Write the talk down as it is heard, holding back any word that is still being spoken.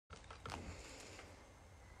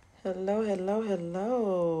Hello, hello,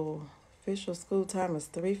 hello. Official school time is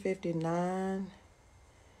 3:59. I'm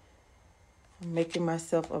making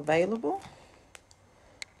myself available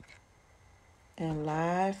and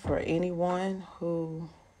live for anyone who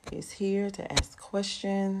is here to ask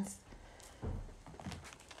questions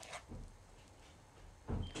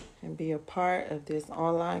and be a part of this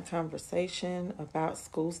online conversation about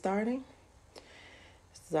school starting.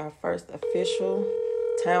 This is our first official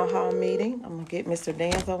town hall meeting. I'm going to get Mr.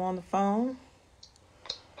 Danzo on the phone.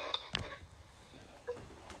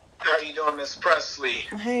 How are you doing, Miss Pressley?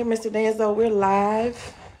 Hey, Mr. Danzo, we're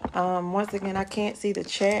live. Once again, I can't see the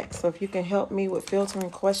chat, so if you can help me with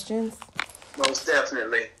filtering questions. Most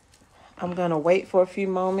definitely. I'm going to wait for a few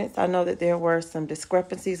moments. I know that there were some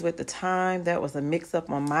discrepancies with the time. That was a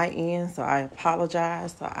mix-up on my end, so I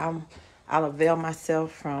apologize. So I'll avail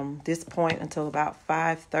myself from this point until about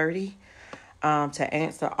 5:30 to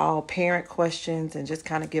answer all parent questions and just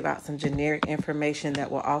kind of give out some generic information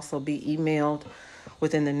that will also be emailed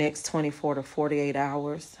within the next 24 to 48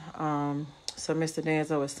 hours. So, Mr.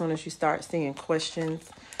 Danzo, as soon as you start seeing questions,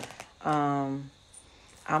 I'm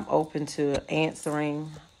open to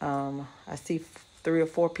answering. I see 3 or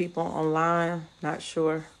 4 people online. Not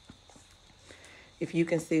sure if you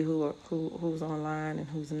can see who's online and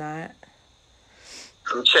who's not.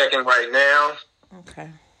 I'm checking right now.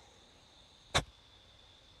 Okay.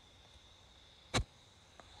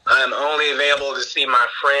 I'm only available to see my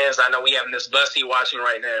friends. I know we have Miss Bussy watching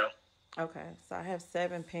right now. Okay, so I have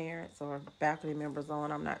 7 parents or faculty members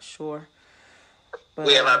on. I'm not sure. But,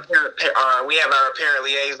 we have our parent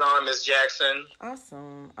liaison, Miss Jackson.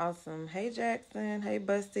 Awesome. Hey, Jackson. Hey,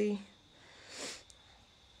 Bussy.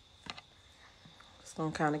 Just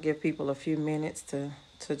gonna kind of give people a few minutes to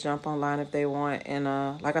jump online if they want. And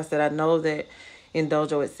like I said, I know that in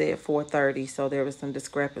Dojo it said 4:30, so there was some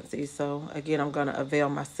discrepancies. So again, I'm gonna avail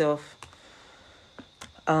myself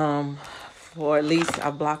for at least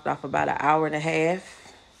I blocked off about an hour and a half.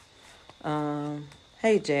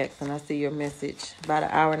 Hey Jackson, I see your message. About an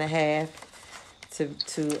hour and a half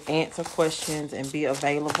to answer questions and be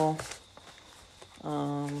available.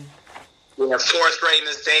 We have 4th grade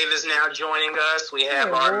Miss Davis now joining us. We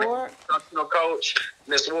have our instructional coach,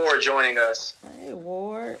 Miss Ward, joining us. Hey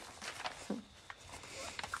Ward.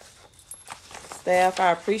 Staff, I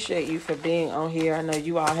appreciate you for being on here. I know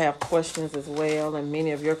you all have questions as well, and many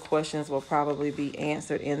of your questions will probably be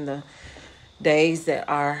answered in the days that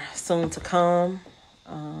are soon to come.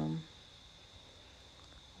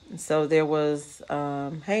 So there was,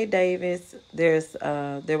 hey Davis, there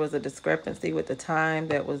was a discrepancy with the time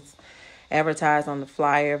that was advertised on the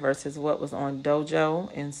flyer versus what was on Dojo,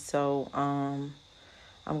 and so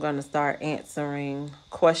I'm going to start answering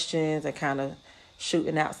questions and kind of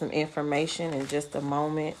shooting out some information in just a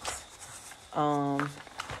moment. And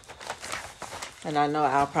I know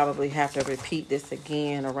I'll probably have to repeat this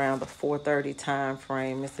again around the 4:30 time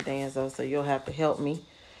frame, Mr. Danzo, so you'll have to help me.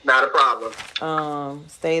 Not a problem.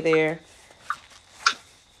 Stay there.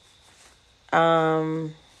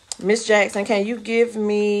 Miss Jackson, can you give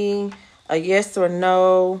me a yes or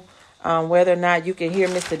no whether or not you can hear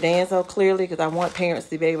Mr. Danzo clearly? Because I want parents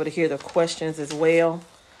to be able to hear the questions as well.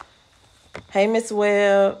 Hey, Miss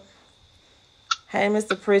Webb. Hey,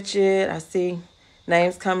 Mr. Pritchett. I see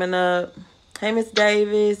names coming up. Hey, Miss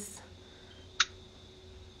Davis.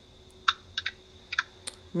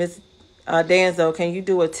 Miss Danzo, can you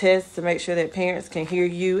do a test to make sure that parents can hear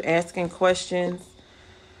you asking questions?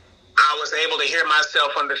 I was able to hear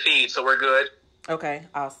myself on the feed, so we're good. Okay,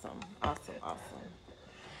 awesome. All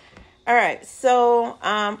right, so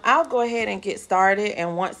I'll go ahead and get started.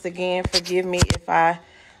 And once again, forgive me if I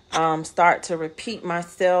start to repeat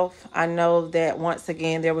myself. I know that once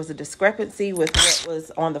again there was a discrepancy with what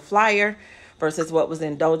was on the flyer versus what was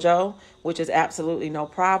in Dojo, which is absolutely no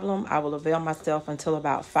problem. I will avail myself until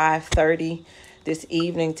about 5:30 this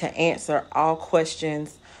evening to answer all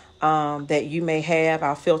questions that you may have.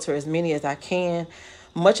 I'll filter as many as I can.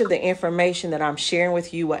 Much of the information that I'm sharing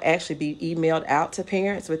with you will actually be emailed out to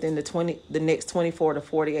parents within the next 24 to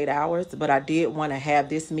 48 hours. But I did want to have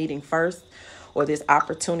this meeting first, or this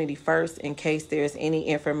opportunity first, in case there's any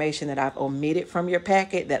information that I've omitted from your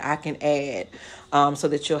packet that I can add, so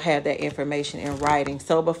that you'll have that information in writing.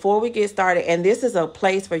 So before we get started, and this is a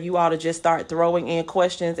place for you all to just start throwing in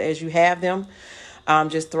questions as you have them.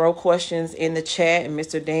 Just throw questions in the chat, and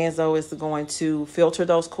Mr. Danzo is going to filter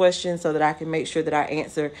those questions so that I can make sure that I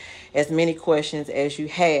answer as many questions as you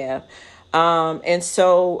have. And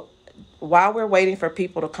so while we're waiting for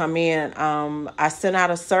people to come in, I sent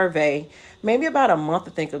out a survey maybe about a month,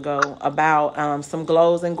 I think, ago about some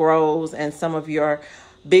glows and grows and some of your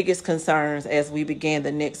biggest concerns as we begin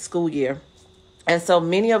the next school year. And so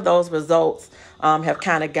many of those results have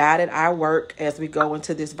kind of guided our work as we go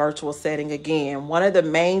into this virtual setting again. One of the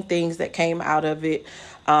main things that came out of it,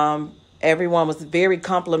 everyone was very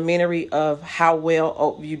complimentary of how well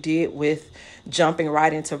Oakview did with jumping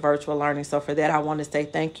right into virtual learning. So for that, I want to say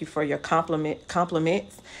thank you for your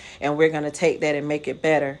compliments, and we're going to take that and make it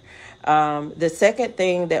better. The second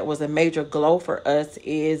thing that was a major glow for us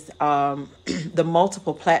is the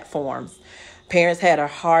multiple platforms. Parents had a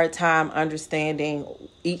hard time understanding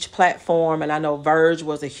each platform, and I know Verge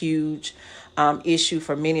was a huge issue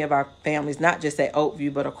for many of our families, not just at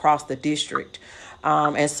Oakview, but across the district.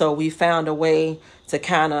 And so we found a way to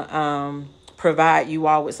kind of provide you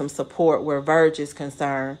all with some support where Verge is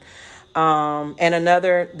concerned. And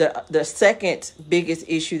the second biggest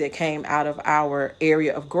issue that came out of our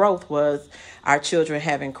area of growth was our children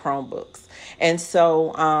having Chromebooks. And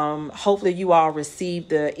so hopefully you all received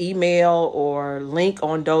the email or link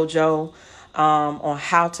on Dojo on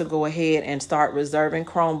how to go ahead and start reserving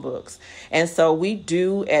Chromebooks. And so we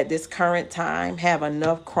do at this current time have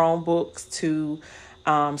enough Chromebooks to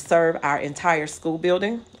serve our entire school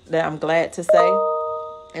building, that I'm glad to say.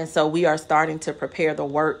 And so we are starting to prepare the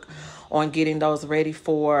work on getting those ready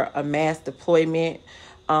for a mass deployment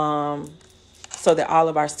so that all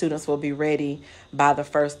of our students will be ready by the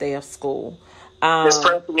first day of school. Ms.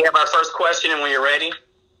 Pressley, we have our first question, and when you're ready.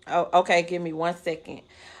 Oh, okay. Give me 1 second.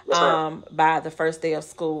 Yes, by the first day of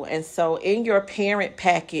school. And so in your parent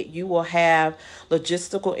packet, you will have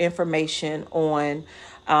logistical information on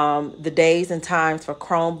the days and times for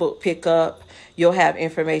Chromebook pickup. You'll have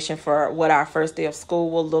information for what our first day of school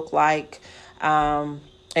will look like.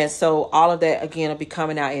 And so all of that, again, will be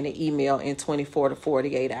coming out in an email in 24 to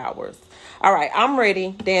 48 hours. All right, I'm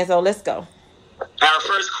ready. Danzo, let's go. Our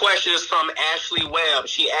first question is from Ashley Webb.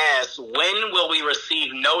 She asks, when will we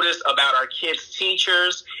receive notice about our kids'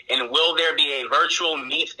 teachers, and will there be a virtual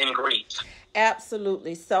meet and greet?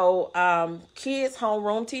 Absolutely. So kids'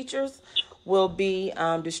 homeroom teachers will be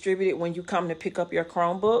distributed when you come to pick up your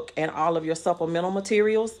Chromebook and all of your supplemental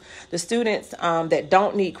materials. The students that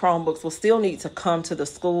don't need Chromebooks will still need to come to the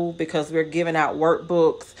school because we're giving out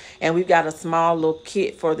workbooks, and we've got a small little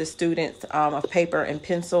kit for the students of paper and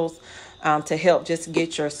pencils to help just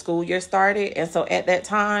get your school year started. And so at that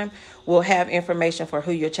time, we'll have information for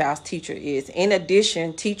who your child's teacher is. In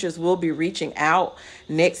addition, teachers will be reaching out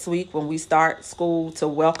next week when we start school to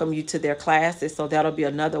welcome you to their classes. So that'll be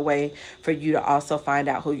another way for you to also find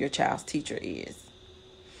out who your child's teacher is.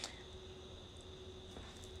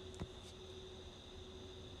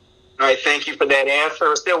 All right, thank you for that answer.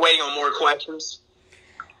 We're still waiting on more questions.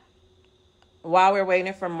 While we're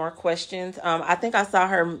waiting for more questions, I think I saw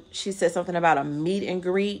her, she said something about a meet and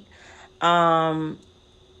greet.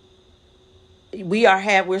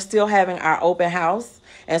 We're still having our open house,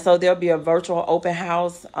 and so there'll be a virtual open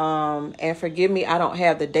house. And forgive me, I don't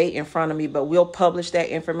have the date in front of me, but we'll publish that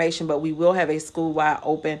information. But we will have a school-wide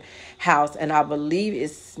open house, and I believe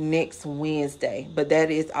it's next Wednesday. But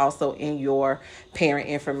that is also in your parent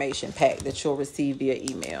information pack that you'll receive via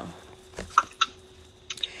email.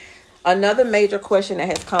 Another major question that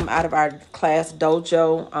has come out of our class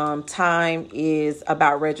dojo time is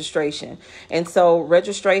about registration. And so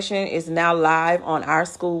registration is now live on our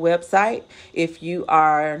school website. If you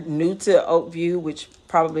are new to Oakview, which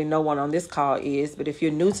probably no one on this call is, but if you're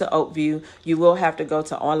new to Oakview, you will have to go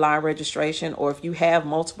to online registration, or if you have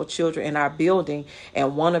multiple children in our building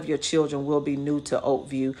and one of your children will be new to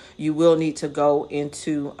Oakview, you will need to go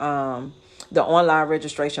into the online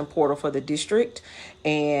registration portal for the district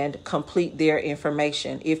and complete their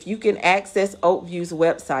information. If you can access Oakview's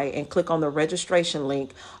website and click on the registration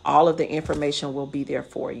link, all of the information will be there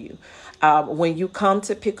for you. When you come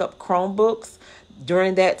to pick up Chromebooks,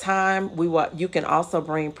 during that time, you can also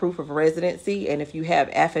bring proof of residency, and if you have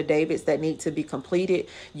affidavits that need to be completed,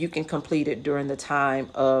 you can complete it during the time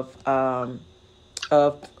of a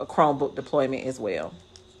Chromebook deployment as well.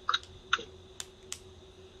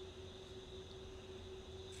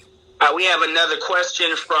 We have another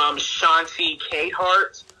question from Shanti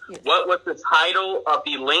Kahart. Yes. What was the title of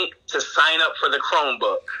the link to sign up for the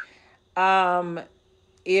Chromebook?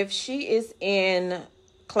 If she is in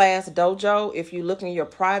class dojo, if you look in your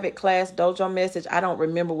private class dojo message, I don't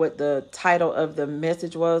remember what the title of the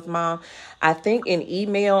message was, Mom. I think in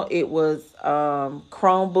email it was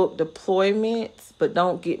Chromebook deployments, but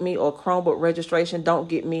don't get me, or Chromebook registration, don't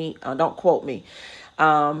get me, don't quote me.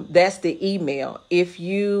 That's the email. If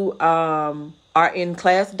you are in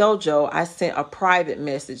Class Dojo, I sent a private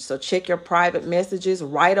message. So check your private messages.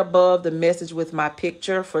 Right above the message with my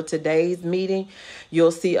picture for today's meeting,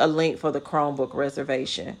 you'll see a link for the Chromebook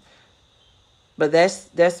reservation. But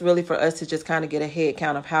that's really for us to just kind of get a head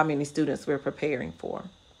count of how many students we're preparing for.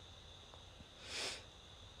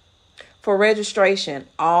 For registration,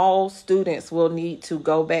 all students will need to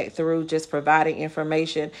go back through just providing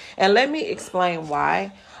information. And let me explain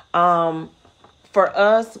why. For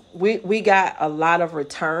us, we got a lot of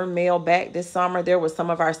return mail back this summer. There were some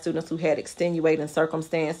of our students who had extenuating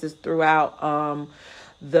circumstances throughout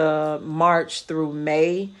the March through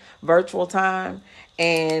May virtual time.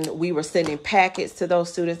 And we were sending packets to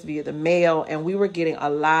those students via the mail. And we were getting a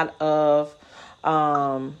lot of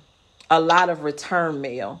return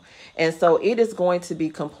mail. And so it is going to be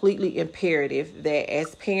completely imperative that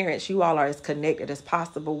as parents, you all are as connected as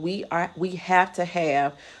possible. We have to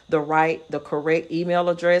have the correct email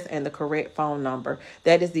address and the correct phone number.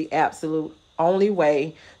 That is the absolute only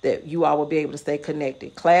way that you all will be able to stay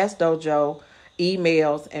connected. Class Dojo,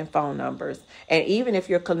 emails, and phone numbers. And even if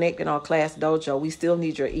you're connected on Class Dojo, we still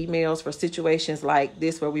need your emails for situations like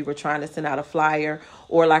this where we were trying to send out a flyer,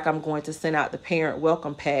 or like I'm going to send out the parent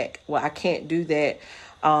welcome pack. Well, I can't do that.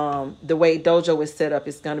 The way Dojo is set up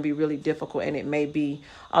is going to be really difficult, and it may be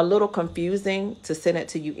a little confusing to send it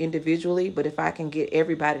to you individually. But if I can get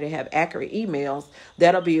everybody to have accurate emails,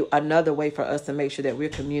 that'll be another way for us to make sure that we're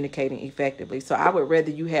communicating effectively. So I would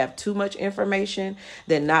rather you have too much information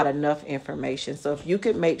than not enough information. So if you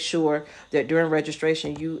could make sure that during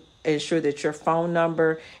registration, you ensure that your phone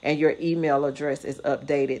number and your email address is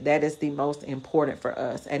updated. That is the most important for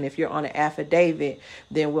us. And if you're on an affidavit,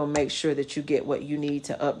 then we'll make sure that you get what you need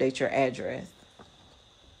to update your address.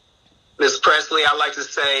 Ms. Pressley, I'd like to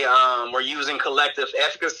say we're using collective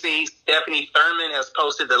efficacy. Stephanie Thurman has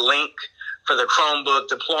posted the link for the Chromebook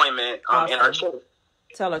deployment in our chat.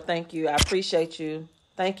 Tell her thank you. I appreciate you.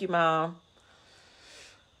 Thank you, Mom.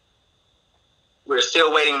 We're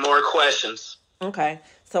still waiting more questions. Okay.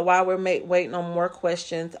 So while we're waiting on more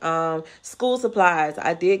questions, school supplies.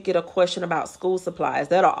 I did get a question about school supplies.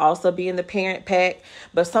 That'll also be in the parent pack.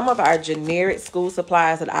 But some of our generic school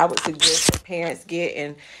supplies that I would suggest that parents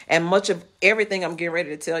get, and much of everything I'm getting ready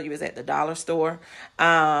to tell you is at the dollar store.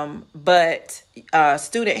 But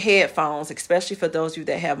student headphones, especially for those of you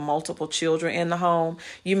that have multiple children in the home,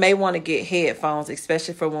 you may want to get headphones,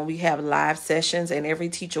 especially for when we have live sessions, and every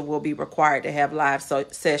teacher will be required to have live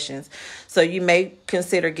sessions. So you may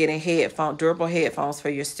consider getting durable headphones for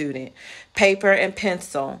your student. Paper and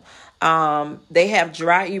pencil. They have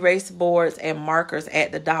dry erase boards and markers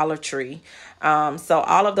at the Dollar Tree. So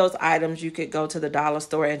all of those items you could go to the dollar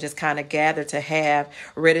store and just kind of gather to have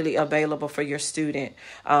readily available for your student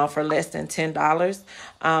for less than $10.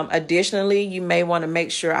 Additionally, you may want to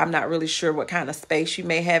make sure, I'm not really sure what kind of space you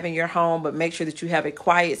may have in your home, but make sure that you have a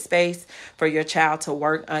quiet space for your child to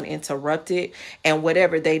work uninterrupted and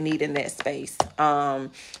whatever they need in that space.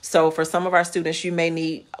 So for some of our students, you may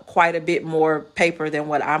need quite a bit more paper than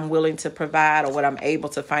what I'm willing to provide or what I'm able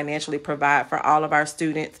to financially provide for all of our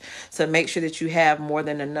students. So make sure that you have more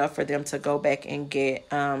than enough for them to go back and get.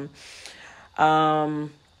 So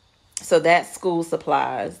that's school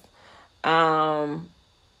supplies. As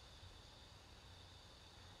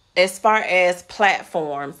far as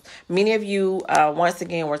platforms, many of you, once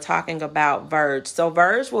again, we're talking about Verge. So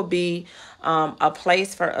Verge will be a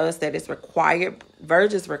place for us that is required.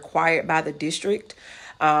 Verge is required by the district.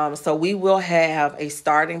 So we will have a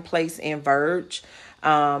starting place in Verge,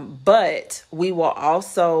 but we will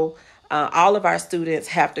also, all of our students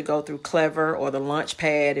have to go through Clever or the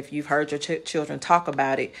Launchpad, if you've heard your children talk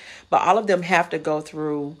about it, but all of them have to go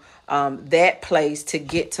through that place to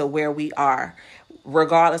get to where we are,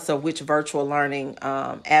 regardless of which virtual learning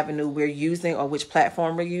avenue we're using or which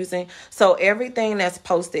platform we're using. So everything that's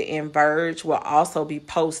posted in Verge will also be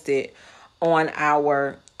posted on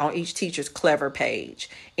each teacher's Clever page.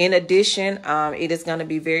 In addition, it is going to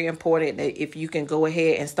be very important that if you can go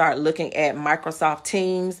ahead and start looking at Microsoft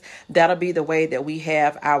Teams, that'll be the way that we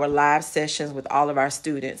have our live sessions with all of our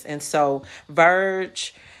students. And so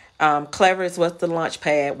Verge, Clever is what's the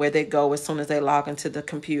Launchpad where they go as soon as they log into the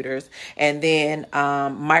computers. And then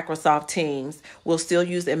Microsoft Teams. We'll still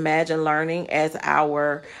use Imagine Learning as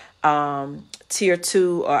our Tier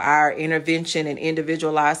 2 or our intervention and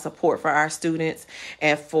individualized support for our students.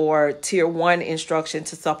 And for Tier 1 instruction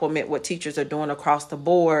to supplement what teachers are doing across the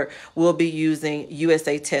board, we'll be using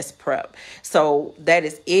USA Test Prep. So that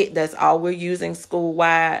is it. That's all we're using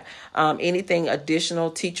school-wide. Anything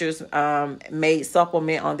additional, teachers may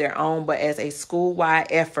supplement on their own, but as a school-wide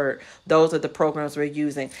effort, those are the programs we're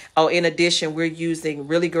using. Oh, in addition, we're using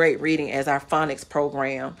Really Great Reading as our phonics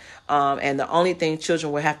program. And the only thing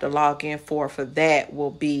children will have to log in for that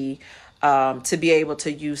will be to be able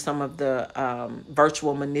to use some of the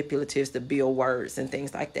virtual manipulatives to build words and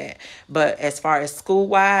things like that. But as far as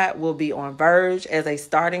school-wide, we'll be on Verge as a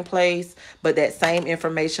starting place, but that same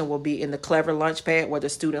information will be in the Clever Lunchpad where the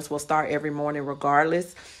students will start every morning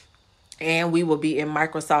regardless. And we will be in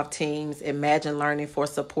Microsoft Teams, Imagine Learning for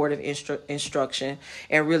supportive instruction,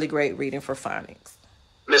 and Really Great Reading for phonics.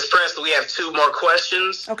 Ms. Pressley, we have two more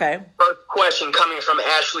questions. Okay. First question coming from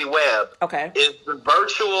Ashley Webb. Okay. Is the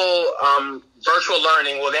virtual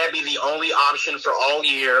learning, will that be the only option for all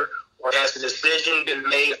year, or has the decision been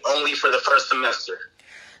made only for the first semester?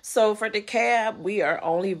 So for DeKalb, we are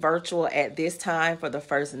only virtual at this time for the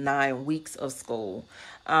first 9 weeks of school.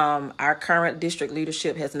 Our current district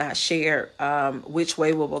leadership has not shared which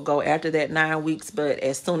way we will go after that 9 weeks, but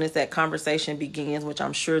as soon as that conversation begins, which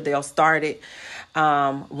I'm sure they'll start it,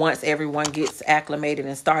 once everyone gets acclimated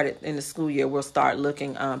and started in the school year, we'll start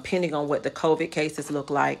looking, depending on what the COVID cases look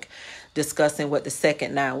like, discussing what the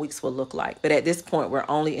second 9 weeks will look like. But at this point, we're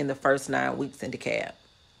only in the first 9 weeks in DeKalb.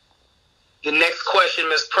 The next question,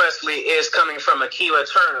 Ms. Pressley, is coming from Akilah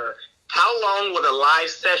Turner. How long will the live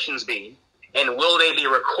sessions be? And will they be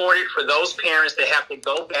recorded for those parents that have to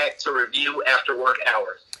go back to review after work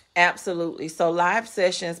hours? Absolutely. So live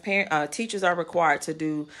sessions, teachers are required to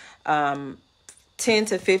do 10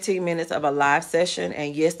 to 15 minutes of a live session.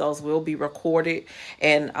 And yes, those will be recorded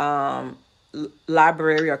and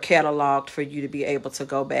library or cataloged for you to be able to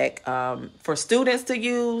go back for students to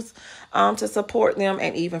use to support them,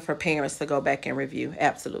 and even for parents to go back and review.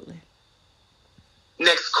 Absolutely.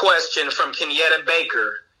 Next question from Kenyatta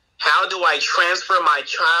Baker. How do I transfer my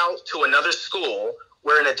child to another school?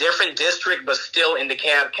 We're in a different district, but still in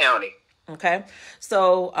DeKalb County. Okay.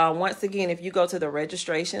 So once again, if you go to the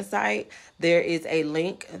registration site, there is a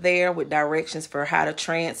link there with directions for how to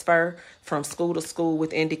transfer from school to school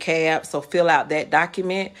within DeKalb. So fill out that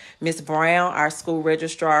document. Ms. Brown, our school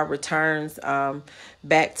registrar, returns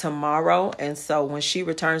back tomorrow. And so when she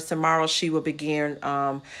returns tomorrow, she will begin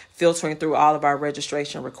filtering through all of our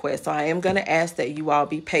registration requests. So I am going to ask that you all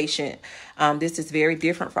be patient. This is very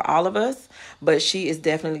different for all of us, but she is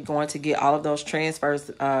definitely going to get all of those transfers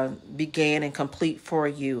began and complete for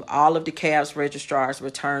you. All of DeKalb's registrars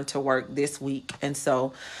return to work this week. And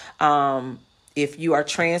so if you are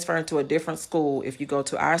transferring to a different school, if you go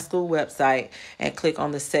to our school website and click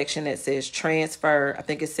on the section that says transfer, I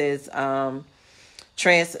think it says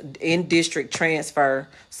in-district transfer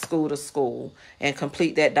school to school, and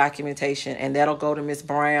complete that documentation, and that'll go to Ms.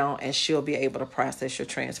 Brown, and she'll be able to process your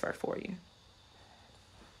transfer for you.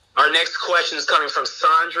 Our next question is coming from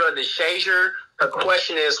Sandra DeShazier. Her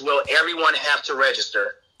question is, will everyone have to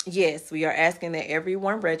register? Yes, we are asking that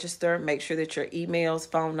everyone register. Make sure that your emails,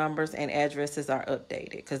 phone numbers, and addresses are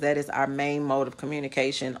updated, because that is our main mode of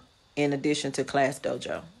communication in addition to Class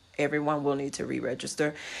Dojo. Everyone will need to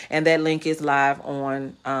re-register, and that link is live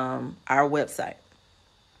on our website.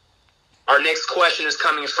 Our next question is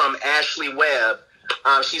coming from Ashley Webb.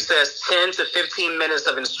 She says 10 to 15 minutes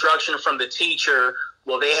of instruction from the teacher.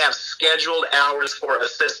 Will they have scheduled hours for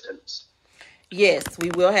assistance? Yes, we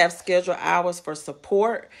will have scheduled hours for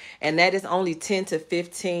support, and that is only 10 to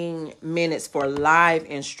 15 minutes for live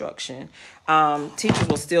instruction. Teachers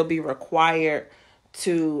will still be required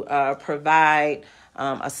to provide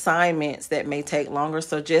assignments that may take longer.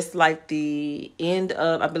 So just like the end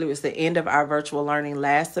of, I believe it's the end of our virtual learning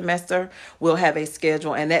last semester, we'll have a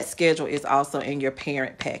schedule, and that schedule is also in your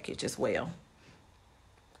parent package as well.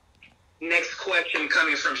 Next question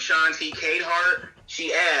coming from Shanti Cadehart.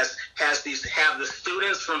 She asks, have the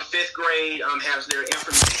students from 5th grade, has their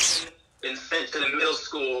information been sent to the middle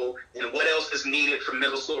school, and what else is needed for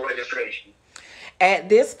middle school registration? At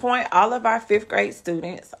this point, all of our 5th grade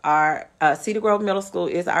students are, Cedar Grove Middle School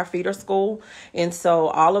is our feeder school. And so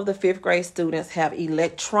all of the 5th grade students have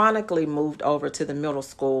electronically moved over to the middle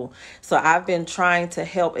school. So I've been trying to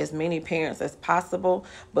help as many parents as possible,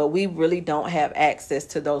 but we really don't have access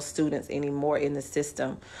to those students anymore in the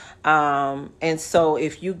system. And so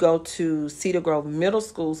if you go to Cedar Grove Middle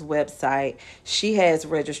School's website, she has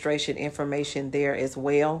registration information there as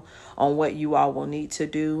well on what you all will need to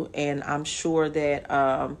do. And I'm sure that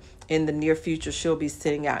that in the near future she'll be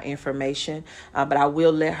sending out information. But I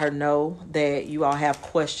will let her know that you all have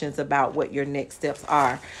questions about what your next steps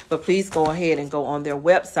are. But please go ahead and go on their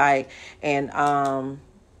website and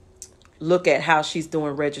look at how she's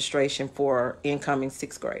doing registration for incoming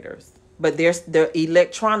sixth graders. But they're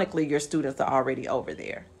electronically, your students are already over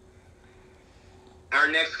there. Our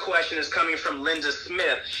next question is coming from Linda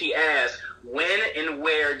Smith. She asks, when and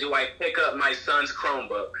where do I pick up my son's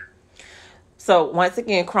Chromebook? So once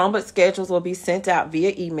again, Chromebook schedules will be sent out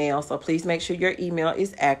via email. So please make sure your email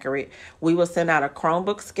is accurate. We will send out a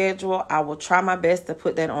Chromebook schedule. I will try my best to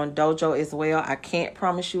put that on Dojo as well. I can't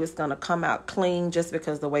promise you it's going to come out clean just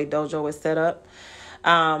because the way Dojo is set up.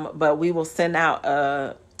 But we will send out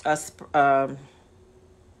a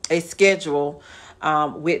schedule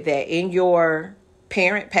with that in your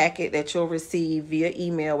parent packet that you'll receive via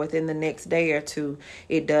email within the next day or two.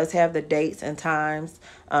 It does have the dates and times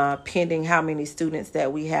pending how many students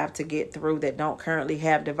that we have to get through that don't currently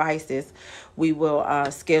have devices. We will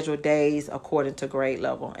schedule days according to grade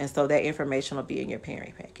level, and so that information will be in your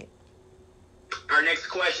parent packet. Our next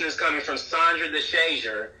question is coming from Sandra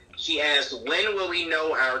DeShazier. She asks, when will we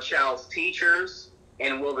know our child's teachers,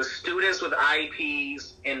 and will the students with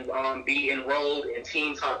IEPs be enrolled in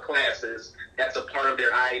Teen Talk classes that's a part of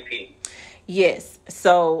their IEP? Yes.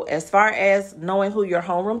 So as far as knowing who your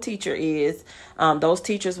homeroom teacher is, those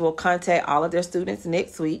teachers will contact all of their students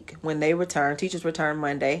next week when they return. Teachers return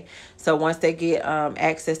Monday. So once they get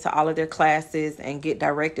access to all of their classes and get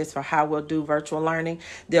directives for how we'll do virtual learning,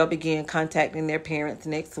 they'll begin contacting their parents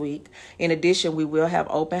next week. In addition, we will have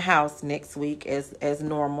open house next week as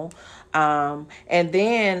normal. And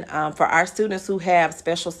then for our students who have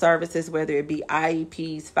special services, whether it be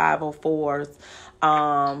IEPs, 504s,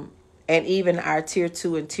 and even our tier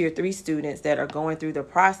 2 and tier 3 students that are going through the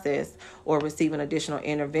process or receiving additional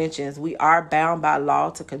interventions, we are bound by law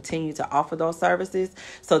to continue to offer those services.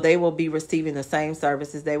 So they will be receiving the same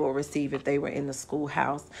services they will receive if they were in the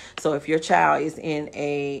schoolhouse. So if your child is in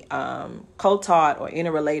a co-taught or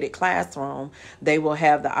interrelated classroom, they will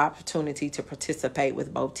have the opportunity to participate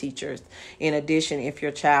with both teachers. In addition, if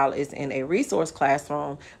your child is in a resource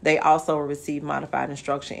classroom, they also will receive modified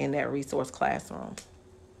instruction in that resource classroom.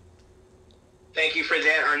 Thank you for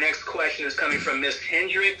that. Our next question is coming from Miss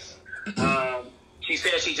Hendricks. She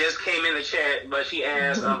said she just came in the chat, but she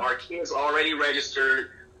asked, are kids already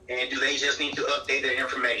registered, and do they just need to update their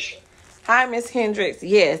information? Hi, Miss Hendricks.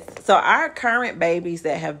 Yes. So our current babies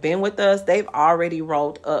that have been with us, they've already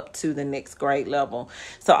rolled up to the next grade level.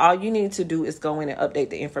 So all you need to do is go in and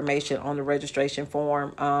update the information on the registration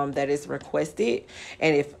form that is requested.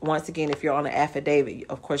 And if you're on an affidavit,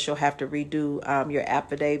 of course, you'll have to redo your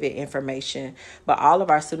affidavit information. But all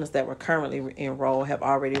of our students that were currently enrolled have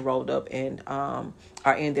already rolled up and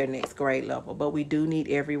are in their next grade level. But we do need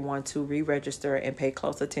everyone to re-register and pay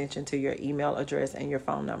close attention to your email address and your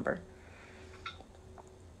phone number.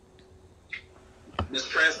 Ms.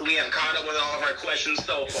 Pressley, we have caught up with all of our questions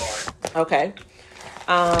so far. Okay.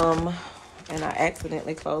 And I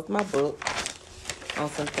accidentally closed my book on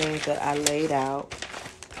some things that I laid out.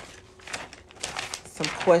 Some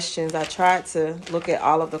questions. I tried to look at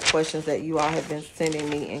all of the questions that you all have been sending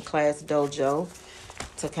me in Class Dojo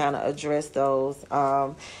to kind of address those.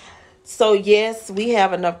 So yes, we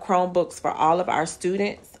have enough Chromebooks for all of our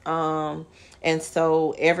students. And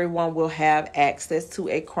so everyone will have access to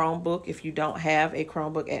a Chromebook. If you don't have a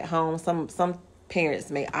Chromebook at home, some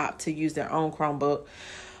parents may opt to use their own Chromebook,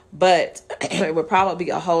 but it would probably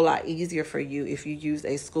be a whole lot easier for you if you use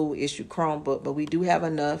a school-issued Chromebook. But we do have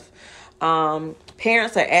enough.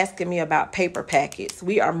 Parents are asking me about paper packets.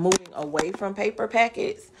 We are moving away from paper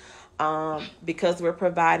packets because we're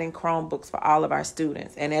providing Chromebooks for all of our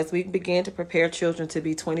students. And as we begin to prepare children to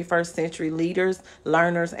be 21st century leaders,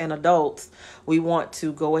 learners, and adults, we want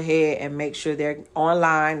to go ahead and make sure they're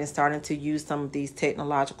online and starting to use some of these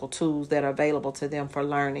technological tools that are available to them for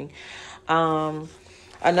learning.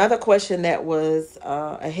 Another question that was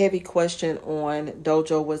a heavy question on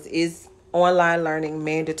Dojo was, is online learning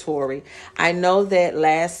mandatory? I know that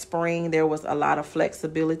last spring there was a lot of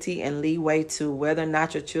flexibility and leeway to whether or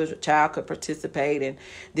not your child could participate and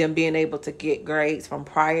them being able to get grades from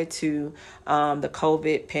prior to the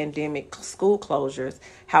COVID pandemic school closures.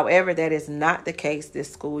 However, that is not the case this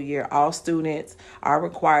school year. All students are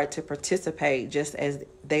required to participate just as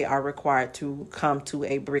they are required to come to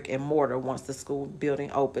a brick and mortar once the school building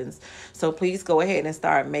opens. So please go ahead and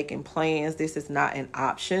start making plans. This is not an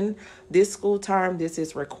option this school term. This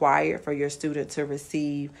is required for your student to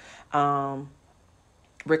receive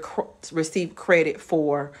credit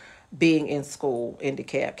for being in school in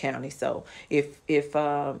DeKalb County. So if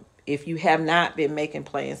if you have not been making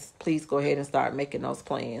plans, please go ahead and start making those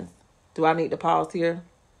plans. Do I need to pause here,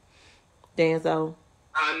 Danzo?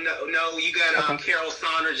 No, you got Carol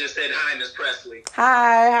Saunders just said hi, Miss Pressley.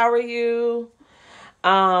 Hi, how are you?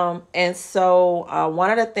 And so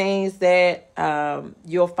one of the things that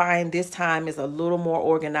you'll find this time is a little more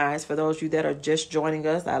organized. For those of you that are just joining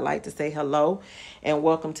us, I'd like to say hello and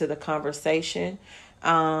welcome to the conversation.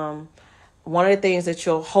 One of the things that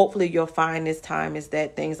you'll find this time is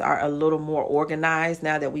that things are a little more organized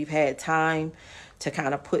now that we've had time to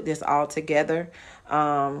kind of put this all together.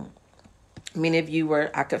 Many of you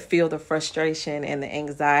I could feel the frustration and the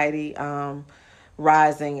anxiety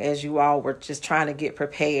rising as you all were just trying to get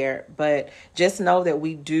prepared. But just know that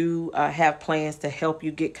we do have plans to help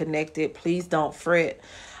you get connected. Please don't fret.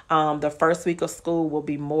 The first week of school will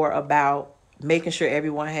be more about making sure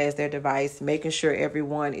everyone has their device, making sure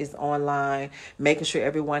everyone is online, making sure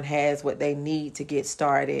everyone has what they need to get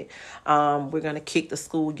started. We're going to kick the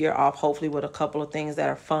school year off, hopefully with a couple of things that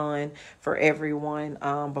are fun for everyone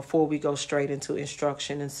before we go straight into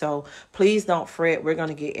instruction. And so please don't fret. We're going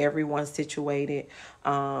to get everyone situated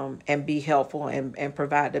and be helpful and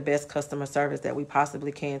provide the best customer service that we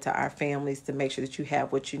possibly can to our families to make sure that you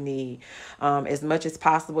have what you need. As much as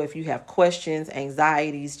possible, if you have questions,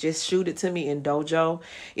 anxieties, just shoot it to me in Dojo.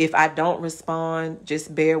 If I don't respond,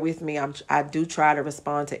 just bear with me. I do try to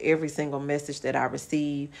respond to every single message that I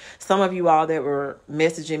receive. Some of you all that were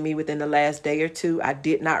messaging me within the last day or two, I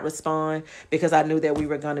did not respond because I knew that we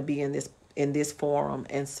were going to be in this forum.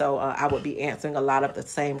 And so I would be answering a lot of the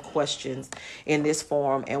same questions in this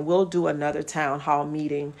forum. And we'll do another town hall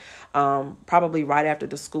meeting probably right after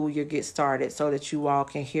the school year gets started so that you all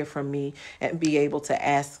can hear from me and be able to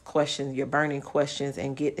ask questions, your burning questions,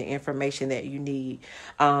 and get the information that you need.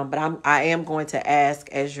 But I am going to ask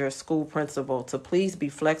as your school principal to please be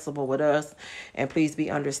flexible with us and please be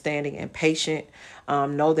understanding and patient.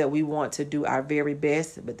 Know that we want to do our very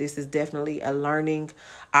best, but this is definitely a learning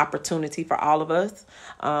opportunity for all of us.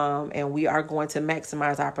 And we are going to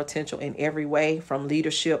maximize our potential in every way, from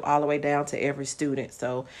leadership all the way down to every student.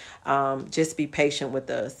 So just be patient with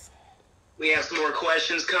us. We have some more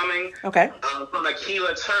questions coming. Okay. From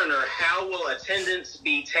Akila Turner, how will attendance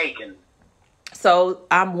be taken? So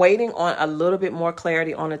I'm waiting on a little bit more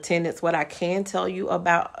clarity on attendance. What I can tell you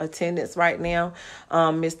about attendance right now,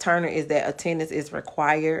 Ms. Turner, is that attendance is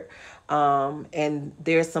required. And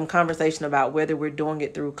there's some conversation about whether we're doing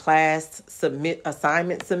it through class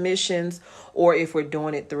assignment submissions or if we're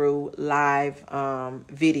doing it through live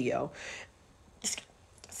video.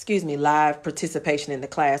 Live participation in the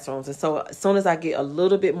classrooms. And so as soon as I get a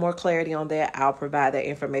little bit more clarity on that, I'll provide that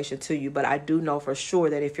information to you. But I do know for sure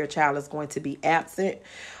that if your child is going to be absent,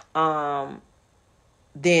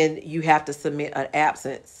 then you have to submit an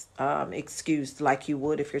absence excuse like you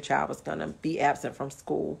would if your child was going to be absent from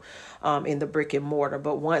school in the brick and mortar.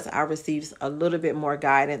 But once I receive a little bit more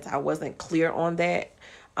guidance, I wasn't clear on that.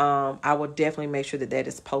 I will definitely make sure that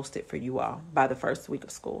is posted for you all by the first week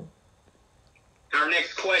of school. Our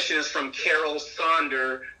next question is from Carol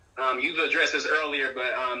Saunders. You've addressed this earlier,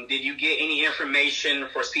 but did you get any information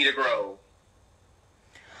for Cedar Grove?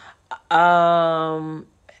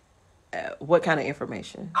 What kind of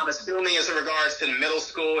information? I'm assuming it's in regards to the middle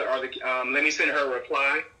school, or let me send her a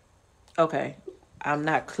reply. Okay. I'm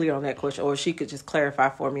not clear on that question, or she could just clarify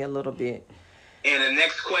for me a little bit. And the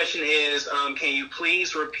next question is, can you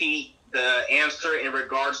please repeat the answer in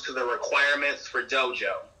regards to the requirements for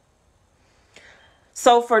Dojo?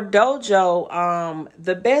 So for Dojo,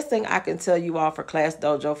 the best thing I can tell you all for Class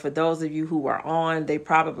Dojo, for those of you who are on, they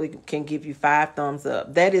probably can give you 5 thumbs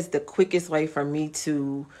up. That is the quickest way for me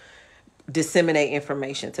to disseminate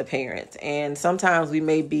information to parents. And sometimes we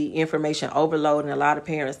may be information overload, and a lot of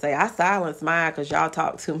parents say, I silence mine because y'all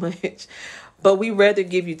talk too much. But we rather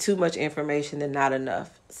give you too much information than not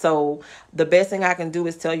enough. So the best thing I can do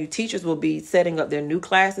is tell you teachers will be setting up their new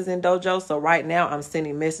classes in Dojo. So right now I'm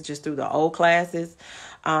sending messages through the old classes.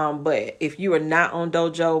 But if you are not on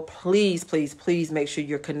Dojo, please, please, please make sure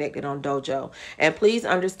you're connected on Dojo. And please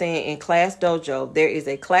understand, in Class Dojo, there is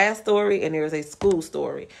a class story and there is a school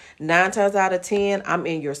story. 9 times out of 10, I'm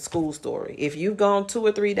in your school story. If you've gone 2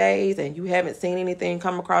 or 3 days and you haven't seen anything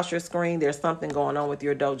come across your screen, there's something going on with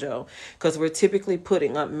your Dojo. Because we're typically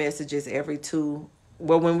putting up messages every 2.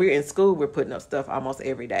 Well, when we're in school, we're putting up stuff almost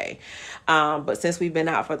every day. But since we've been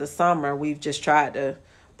out for the summer, we've just tried to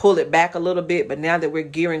pull it back a little bit. But now that we're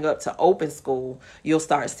gearing up to open school, you'll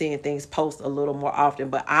start seeing things post a little more often.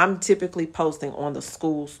 But I'm typically posting on the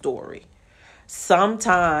school story.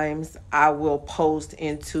 Sometimes I will post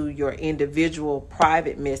into your individual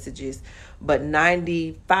private messages, but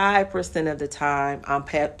 95% of the time I'm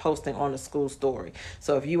posting on the school story.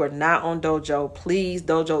 So if you are not on Dojo, please,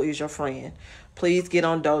 Dojo is your friend. Please get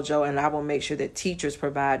on Dojo, and I will make sure that teachers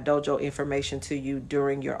provide Dojo information to you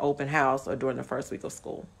during your open house or during the first week of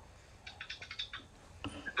school.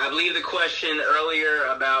 I believe the question earlier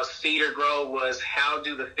about Cedar Grove was, how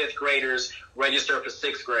do the 5th graders register for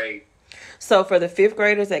 6th grade? So for the 5th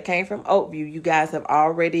graders that came from Oakview, you guys have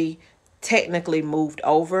already technically moved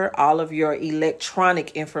over. All of your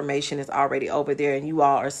electronic information is already over there, and you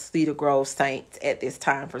all are Cedar Grove Saints at this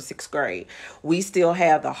time for 6th grade. We still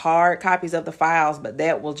have the hard copies of the files, but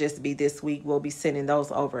that will just be this week. We'll be sending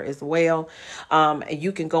those over as well. And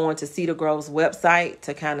you can go into Cedar Grove's website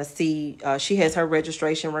to kind of see. She has her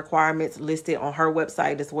registration requirements listed on her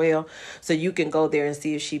website as well, so you can go there and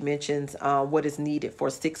see if she mentions what is needed for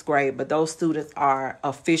 6th grade. But those students are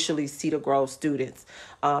officially Cedar Grove students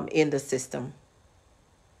in the system.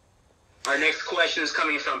 Our next question is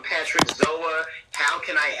coming from Patrick Zoa. How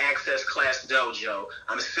can I access Class Dojo?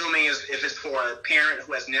 I'm assuming if it's for a parent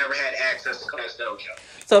who has never had access to Class Dojo.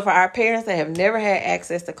 So for our parents that have never had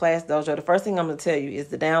access to Class Dojo, the first thing I'm going to tell you is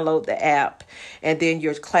to download the app, and then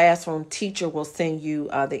your classroom teacher will send you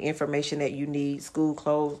the information that you need, school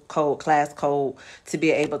code, class code, to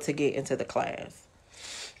be able to get into the class.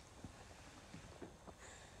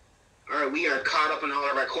 All right, we are caught up on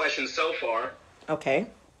all of our questions so far. Okay.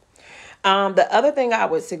 The other thing I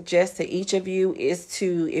would suggest to each of you is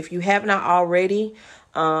to, if you have not already,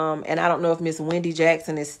 and I don't know if Miss Wendy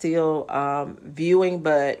Jackson is still viewing,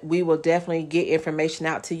 but we will definitely get information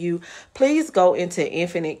out to you. Please go into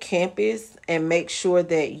Infinite Campus and make sure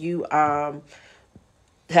that you have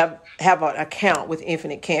an account with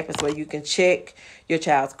Infinite Campus where you can check your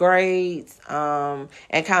child's grades and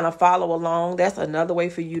kind of follow along. That's another way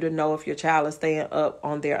for you to know if your child is staying up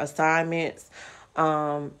on their assignments.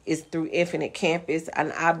 Is through Infinite Campus,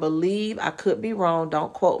 and I believe, I could be wrong,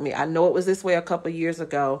 don't quote me, I know it was this way a couple of years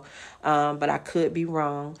ago, but I could be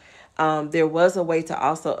wrong. There was a way to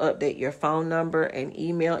also update your phone number and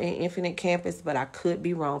email in Infinite Campus, but I could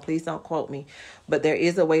be wrong. Please don't quote me. But there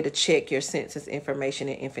is a way to check your census information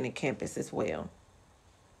in Infinite Campus as well.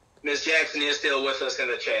 Ms. Jackson is still with us in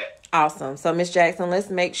the chat. Awesome. So, Ms. Jackson,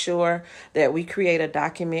 let's make sure that we create a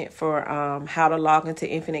document for how to log into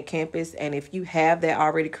Infinite Campus. And if you have that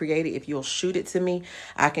already created, if you'll shoot it to me,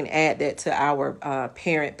 I can add that to our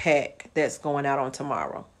parent pack that's going out on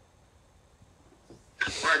tomorrow.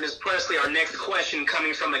 All right, Ms. Pressley, our next question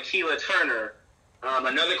coming from Akila Turner.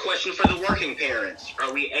 Another question for the working parents.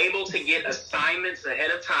 Are we able to get assignments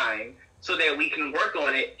ahead of time so that we can work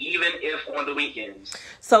on it even if on the weekends?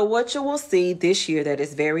 So what you will see this year that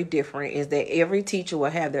is very different is that every teacher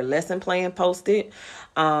will have their lesson plan posted,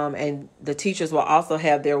 and the teachers will also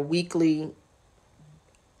have their weekly,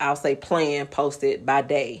 I'll say, plan posted by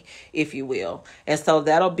day, if you will. And so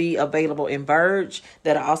that'll be available in Verge.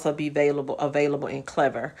 That'll also be available in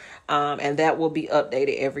Clever. And that will be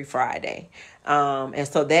updated every Friday. And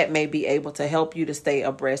so that may be able to help you to stay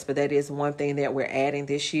abreast. But that is one thing that we're adding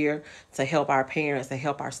this year to help our parents and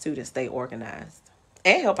help our students stay organized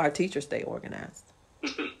and help our teachers stay organized.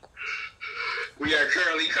 We are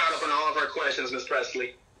currently caught up on all of our questions, Ms.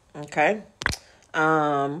 Pressley. Okay.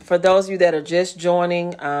 For those of you that are just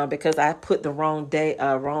joining, because I put the wrong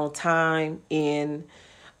time in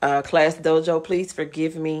Class Dojo, please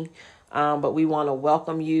forgive me. But we want to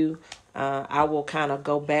welcome you. I will kind of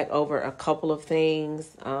go back over a couple of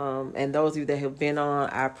things. And those of you that have been on,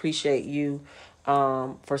 I appreciate you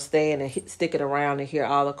for staying and sticking around and hear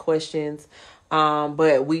all the questions.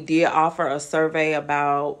 But we did offer a survey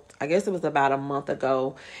about, I guess it was about a month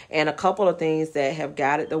ago, and a couple of things that have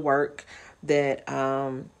guided the work that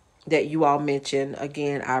you all mentioned.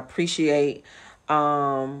 Again, I appreciate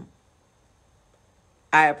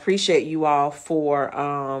you all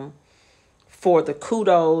for the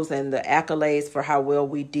kudos and the accolades for how well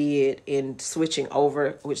we did in switching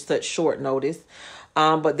over with such short notice.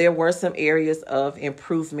 But there were some areas of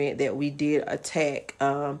improvement that we did attack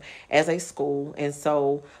as a school. And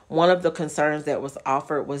so one of the concerns that was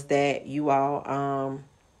offered was that you all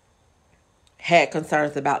had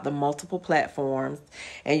concerns about the multiple platforms,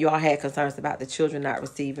 and you all had concerns about the children not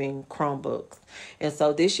receiving Chromebooks. And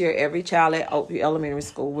so this year, every child at Oakview Elementary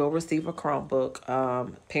School will receive a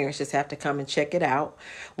Chromebook. Parents just have to come and check it out.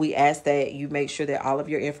 We ask that you make sure that all of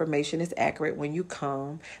your information is accurate when you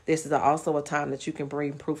come. This is also a time that you can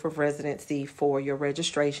bring proof of residency for your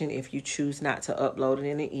registration if you choose not to upload it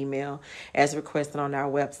in an email as requested on our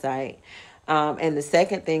website. And the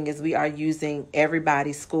second thing is we are using,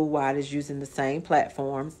 everybody school-wide is using the same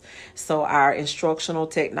platforms. So our instructional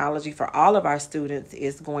technology for all of our students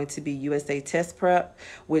is going to be USA Test Prep,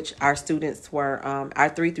 which our students were, our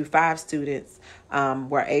 3 through 5 students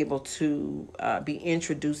were able to be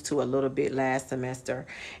introduced to a little bit last semester.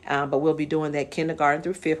 But we'll be doing that kindergarten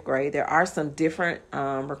through 5th grade. There are some different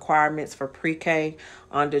requirements for pre-K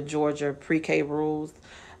under Georgia pre-K rules.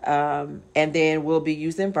 And then we'll be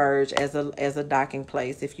using Verge as a docking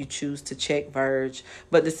place if you choose to check Verge.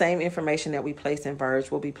 But the same information that we place in Verge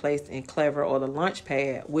will be placed in Clever or the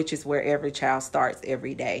Launchpad, which is where every child starts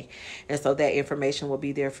every day. And so that information will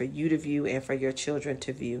be there for you to view and for your children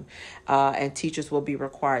to view. And teachers will be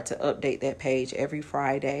required to update that page every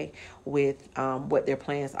Friday with what their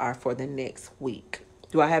plans are for the next week.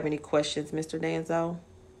 Do I have any questions, Mr. Danzo?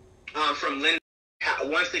 From Linda.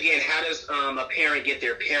 Once again, how does a parent get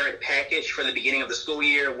their parent package for the beginning of the school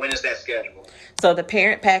year? When is that scheduled? So the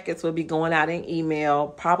parent packets will be going out in email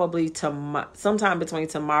probably sometime between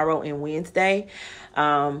tomorrow and Wednesday.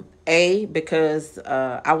 Because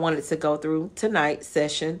I wanted to go through tonight's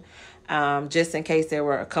session. Just in case there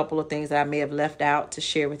were a couple of things that I may have left out to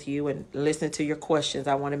share with you and listen to your questions.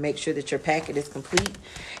 I want to make sure that your packet is complete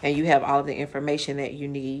and you have all of the information that you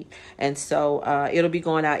need. And so it'll be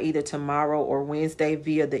going out either tomorrow or Wednesday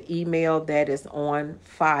via the email that is on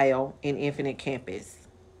file in Infinite Campus.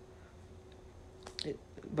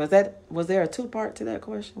 Was there a 2-part to that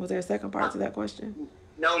question? Was there a second part to that question?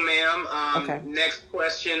 No, ma'am. Okay. Next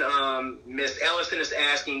question. Miss Ellison is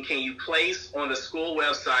asking, can you place on the school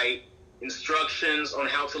website instructions on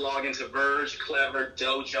how to log into Verge, Clever,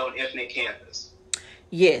 Dojo, and Infinite Campus?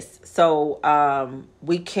 Yes. So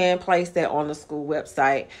we can place that on the school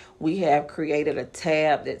website. We have created a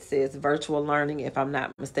tab that says virtual learning, if I'm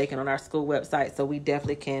not mistaken, on our school website. So we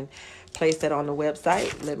definitely can place that on the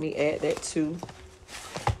website. Let me add that to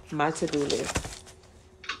my to-do list.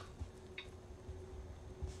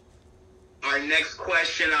 Our next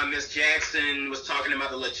question, Ms. Jackson was talking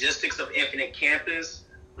about the logistics of Infinite Campus.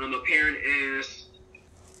 A parent asked,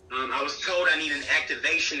 I was told I need an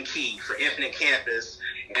activation key for Infinite Campus,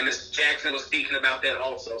 and Ms. Jackson was speaking about that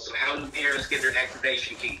also. So how do parents get their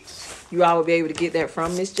activation keys? You all will be able to get that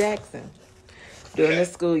from Ms. Jackson during the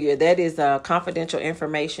school year. That is confidential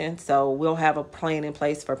information, so we'll have a plan in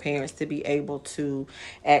place for parents to be able to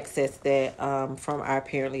access that from our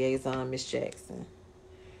parent liaison, Ms. Jackson.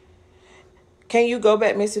 Can you go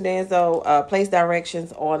back, Mr. Danzo? Place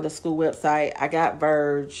directions on the school website. I got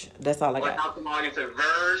Verge. That's all I got. How to log into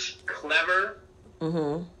Verge, Clever,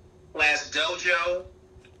 Class Dojo,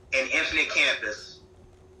 and Infinite Campus.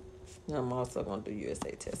 I'm also going to do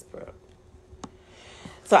USA Test Prep.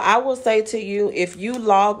 So I will say to you, if you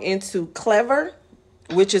log into Clever,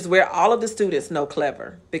 which is where all of the students know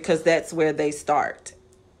Clever, because that's where they start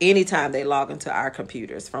anytime they log into our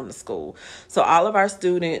computers from the school. So all of our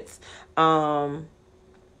students who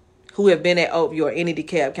have been at Oakview or any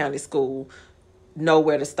DeKalb County school know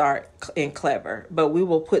where to start in Clever. But we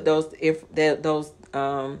will put those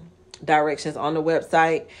directions on the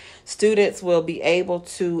website. Students will be able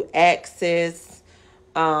to access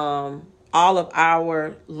all of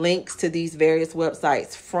our links to these various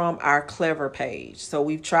websites from our Clever page. So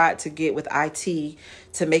we've tried to get with IT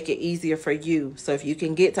to make it easier for you. So if you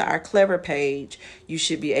can get to our Clever page, you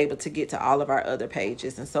should be able to get to all of our other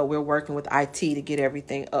pages. And so we're working with IT to get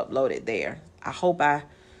everything uploaded there. I hope I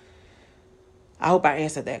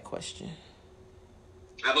answered that question.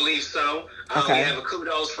 I believe so. Okay. We have a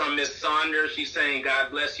kudos from Miss Saunders. She's saying,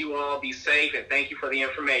 God bless you all. Be safe, and thank you for the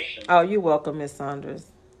information. Oh, you're welcome, Miss Saunders.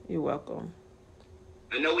 You're welcome.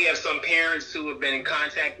 I know we have some parents who have been in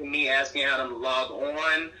contact with me asking how to log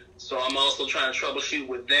on, so I'm also trying to troubleshoot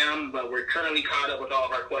with them, but we're currently caught up with all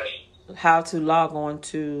of our questions. How to log on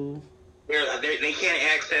to... They can't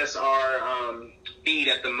access our feed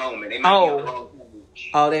at the moment. They might be on the wrong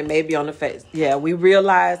page. Oh, they may be on the face. Yeah, we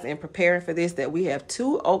realized in preparing for this that we have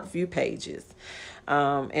 2 Oakview pages.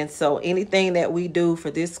 And so anything that we do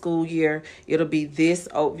for this school year, it'll be this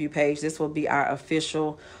Oakview page. This will be our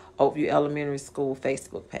official Oakview Elementary School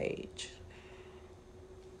Facebook page.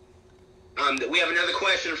 We have another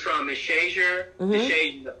question from Ms. Shazier. Ms.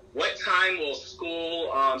 Shazier, what time will school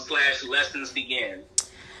 / lessons begin?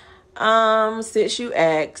 Since you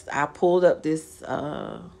asked, I pulled up this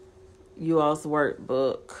you all's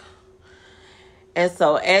workbook. And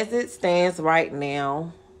so as it stands right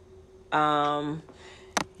now, you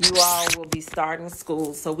all will be starting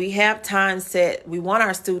school. So we have time set. We want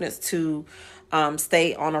our students to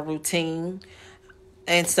stay on a routine.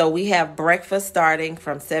 And so we have breakfast starting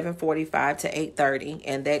from 7:45 to 8:30,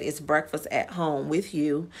 and that is breakfast at home with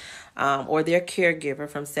you. or their caregiver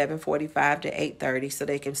from 7:45 to 8:30 so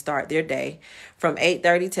they can start their day. From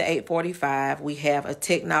 8:30 to 8:45, we have a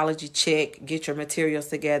technology check, get your materials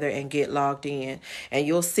together and get logged in. And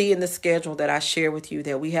you'll see in the schedule that I share with you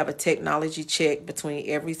that we have a technology check between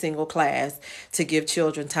every single class to give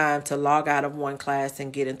children time to log out of one class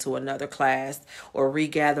and get into another class, or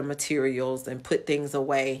regather materials and put things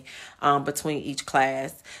away between each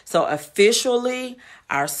class. So officially,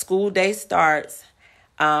 our school day starts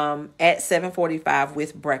at 7:45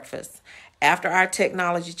 with breakfast. After our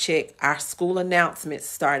technology check, our school announcements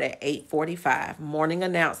start at 8:45. Morning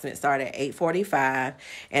announcements start at 8:45,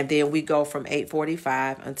 and then we go from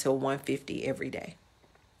 8:45 until 1:50 every day.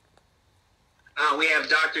 We have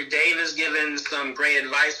Dr. Davis giving some great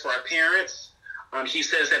advice for our parents. She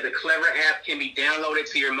says that the Clever app can be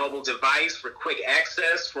downloaded to your mobile device for quick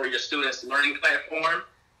access for your students' learning platform.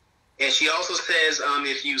 And she also says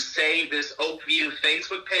if you save this Oakview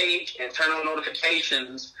Facebook page and turn on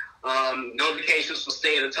notifications, notifications will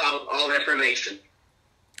stay at the top of all the information.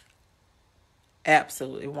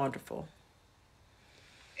 Absolutely wonderful.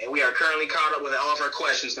 And we are currently caught up with all of our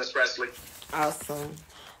questions, Ms. Pressley. Awesome.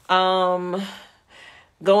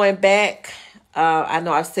 Going back, I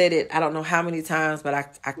know I've said it, I don't know how many times, but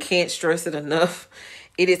I can't stress it enough.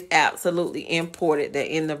 It is absolutely important that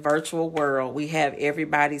in the virtual world, we have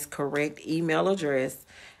everybody's correct email address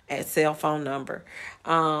and cell phone number.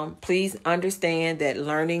 Please understand that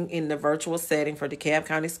learning in the virtual setting for DeKalb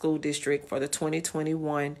County School District for the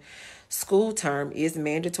 2021 school term is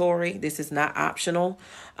mandatory. This is not optional.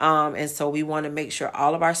 And so we want to make sure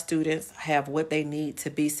all of our students have what they need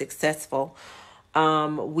to be successful.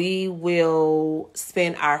 We will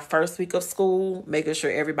spend our first week of school making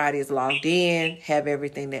sure everybody is logged in, have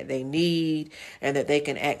everything that they need, and that they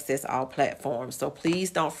can access all platforms. So please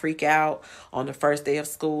don't freak out on the first day of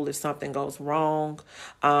school if something goes wrong.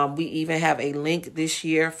 We even have a link this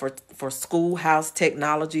year for schoolhouse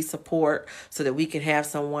technology support so that we can have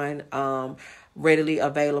someone readily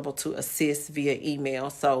available to assist via email.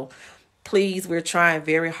 So please, we're trying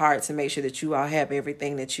very hard to make sure that you all have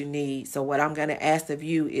everything that you need. So what I'm going to ask of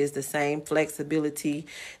you is the same flexibility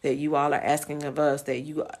that you all are asking of us, that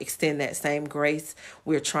you extend that same grace.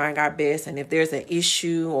 We're trying our best. And if there's an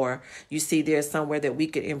issue or you see there's somewhere that we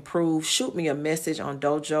could improve, shoot me a message on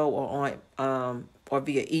Dojo or on or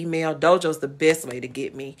via email. Dojo's the best way to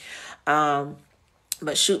get me.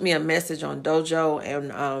 But shoot me a message on Dojo,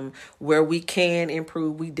 and where we can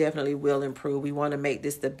improve, we definitely will improve. We want to make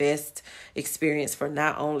this the best experience for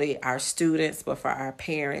not only our students, but for our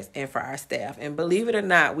parents and for our staff. And believe it or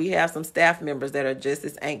not, we have some staff members that are just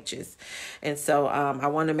as anxious. And so I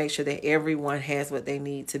want to make sure that everyone has what they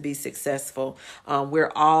need to be successful.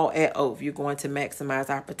 We're all at Oakview going to maximize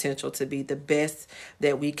our potential to be the best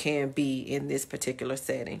that we can be in this particular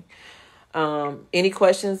setting. Any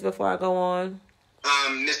questions before I go on?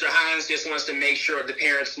 Mr. Hines just wants to make sure the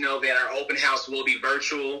parents know that our open house will be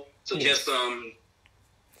virtual. So yes.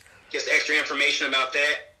 Just extra information about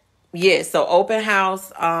that. Yes, so open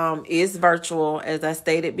house is virtual. As I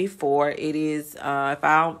stated before, it is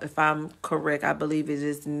if I'm correct, I believe it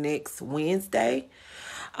is next Wednesday.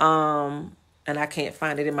 And I can't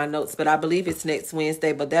find it in my notes, but I believe it's next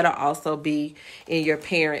Wednesday. But that'll also be in your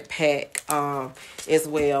parent pack as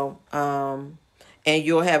well. And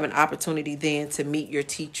you'll have an opportunity then to meet your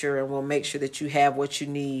teacher, and we'll make sure that you have what you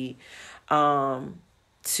need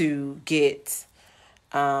to get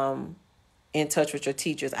in touch with your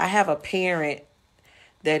teachers. I have a parent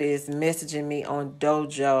that is messaging me on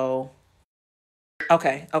Dojo.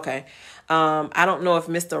 Okay. I don't know if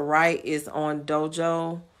Mr. Wright is on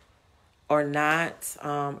Dojo or not.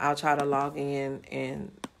 I'll try to log in,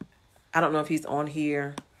 and I don't know if he's on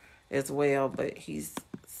here as well, but he's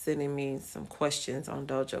sending me some questions on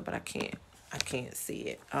Dojo, but I can't see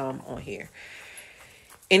it on here.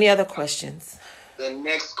 Any other questions? The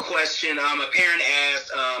next question, a parent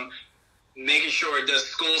asked, making sure, does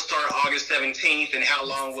school start August 17th, and how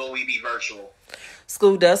long will we be virtual?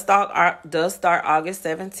 School does start August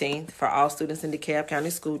 17th for all students in the DeKalb County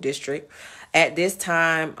School District. At this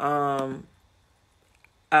time,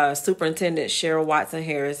 Superintendent Cheryl Watson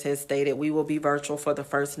Harris has stated we will be virtual for the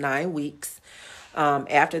first 9 weeks.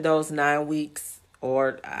 After those 9 weeks,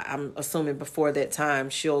 or I'm assuming before that time,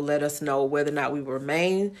 she'll let us know whether or not we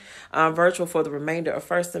remain virtual for the remainder of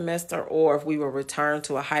first semester, or if we will return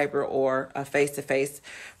to a hybrid or a face-to-face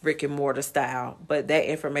brick and mortar style. But that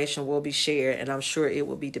information will be shared, and I'm sure it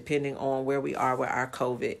will be depending on where we are with our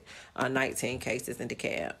COVID-19 cases in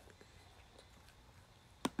DeKalb.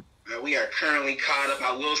 We are currently caught up.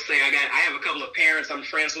 I will say I have a couple of parents I'm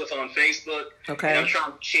friends with on Facebook. Okay. And I'm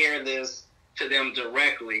trying to share this to them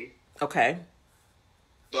directly. Okay.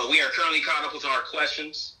 But we are currently caught up with our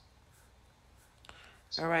questions.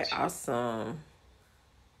 All right, awesome.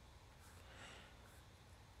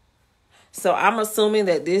 So I'm assuming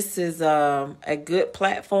that this is a good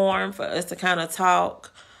platform for us to kind of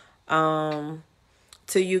talk to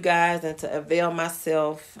you guys and to avail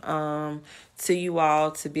myself to you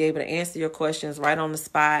all to be able to answer your questions right on the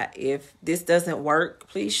spot. If this doesn't work,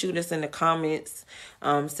 please shoot us in the comments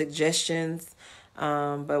suggestions.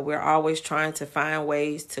 But we're always trying to find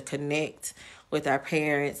ways to connect with our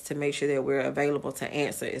parents to make sure that we're available to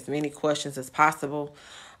answer as many questions as possible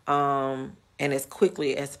and as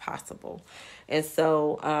quickly as possible. And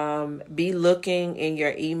so be looking in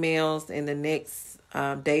your emails in the next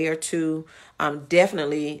day or two.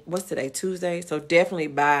 Definitely, what's today? Tuesday. So definitely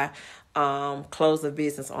by close of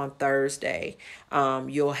business on Thursday,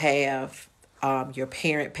 you'll have your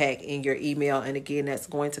parent pack in your email. And again, that's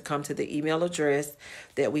going to come to the email address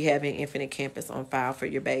that we have in Infinite Campus on file for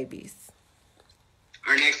your babies.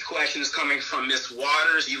 Our next question is coming from Miss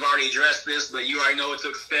Waters. You've already addressed this, but you already know what to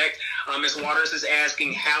expect. Miss Waters is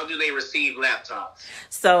asking, how do they receive laptops?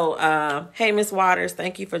 So, hey, Miss Waters,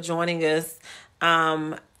 thank you for joining us.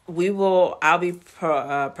 I'll be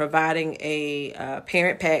providing a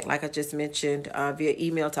parent pack, like I just mentioned, via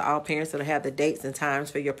email to all parents that'll have the dates and times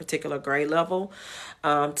for your particular grade level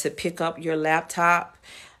to pick up your laptop.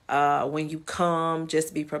 When you come,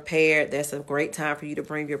 just be prepared. That's a great time for you to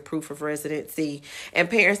bring your proof of residency. And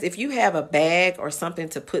parents, if you have a bag or something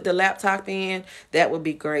to put the laptop in, that would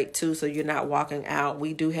be great too, so you're not walking out.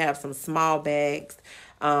 We do have some small bags,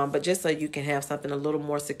 but just so you can have something a little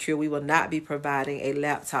more secure. We will not be providing a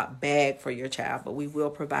laptop bag for your child, but we will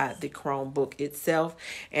provide the Chromebook itself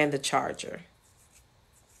and the charger.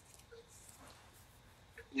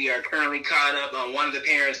 We are currently caught up. One of the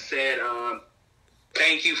parents said,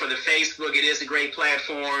 thank you for the Facebook. It is a great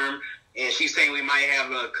platform. And she's saying we might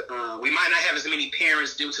not have as many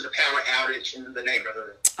parents due to the power outage in the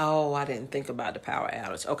neighborhood. Oh, I didn't think about the power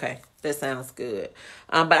outage. Okay, that sounds good.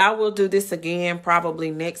 But I will do this again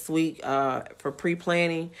probably next week for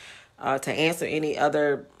pre-planning to answer any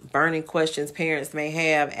other burning questions parents may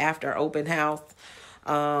have after open house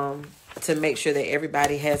to make sure that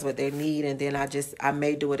everybody has what they need. And then I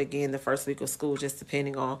may do it again the first week of school, just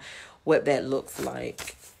depending on what that looks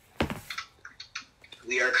like.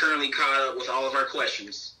 We are currently caught up with all of our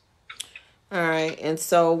questions. All right. And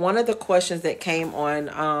so one of the questions that came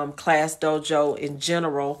on Class Dojo in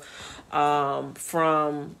general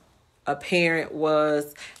from a parent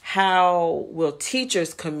was, how will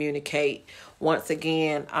teachers communicate? Once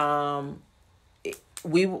again,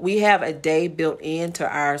 we have a day built into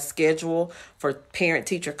our schedule for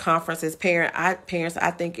parent-teacher conferences. Parents,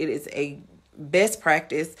 I think it is a best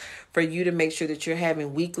practice for you to make sure that you're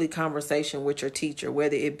having weekly conversation with your teacher,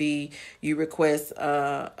 whether it be you request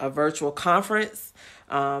a virtual conference.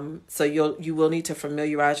 So you will need to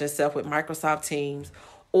familiarize yourself with Microsoft Teams,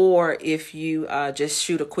 or if you just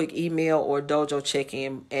shoot a quick email or dojo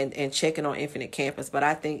check-in and checking on Infinite Campus. But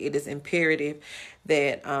I think it is imperative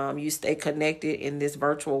that you stay connected in this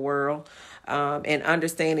virtual world. And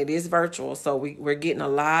understand it is virtual. So we're getting a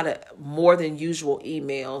lot of more than usual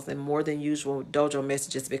emails and more than usual dojo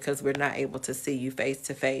messages because we're not able to see you face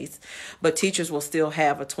to face. But teachers will still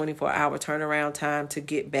have a 24-hour turnaround time to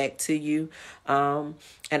get back to you. And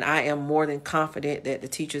I am more than confident that the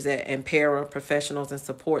teachers and paraprofessionals and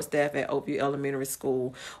support staff at Oakview Elementary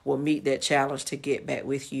School will meet that challenge to get back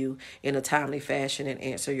with you in a timely fashion and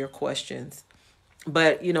answer your questions.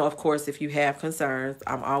 But, of course, if you have concerns,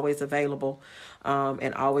 I'm always available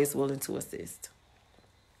and always willing to assist.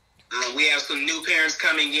 We have some new parents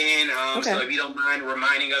coming in, Okay. So if you don't mind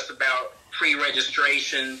reminding us about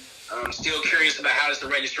pre-registration. I'm still curious about how does the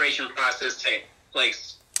registration process take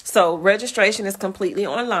place? So registration is completely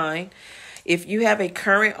online. If you have a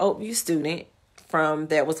current Oakview student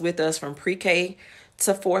that was with us from pre-K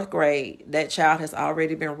to fourth grade, that child has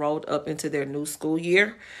already been rolled up into their new school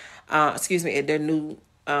year. At their new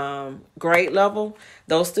grade level.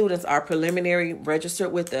 Those students are preliminary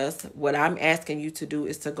registered with us. What I'm asking you to do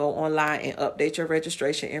is to go online and update your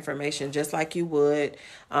registration information just like you would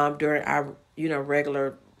during our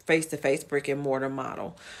regular face-to-face brick and mortar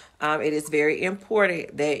model. It is very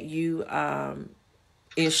important that you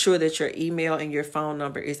ensure that your email and your phone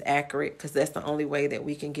number is accurate, because that's the only way that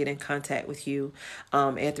we can get in contact with you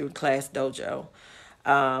and through Class Dojo.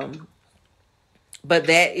 But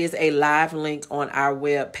that is a live link on our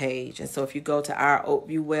web page. And so if you go to our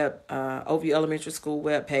Oakview Elementary School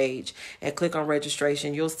web page and click on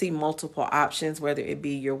registration, you'll see multiple options, whether it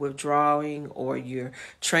be you're withdrawing or you're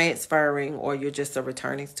transferring or you're just a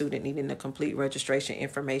returning student needing the complete registration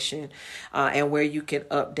information, and where you can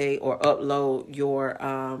update or upload your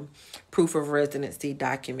proof of residency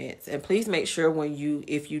documents. And please make sure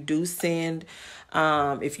if you do send,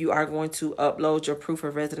 if you are going to upload your proof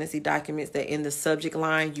of residency documents, that in the subject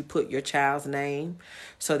line you put your child's name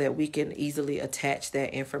so that we can easily attach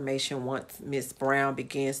that information once Miss Brown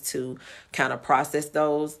begins to kind of process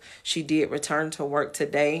those. She did return to work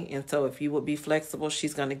today, and so if you would be flexible,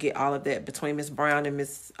 she's going to get all of that between Miss Brown and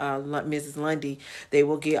Mrs. Lundy. They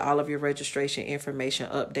will get all of your registration information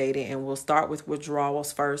updated, and we'll start with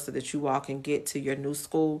withdrawals first so that you all can get to your new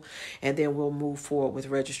school, and then we'll move forward with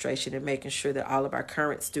registration and making sure that all of our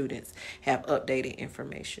current students have updated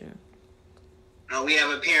information. We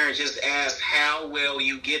have a parent just asked, how will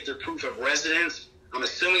you get the proof of residence? I'm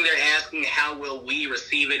assuming they're asking, how will we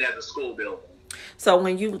receive it at the school building? So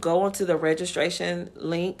when you go onto the registration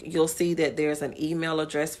link, you'll see that there's an email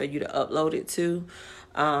address for you to upload it to.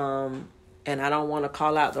 And I don't want to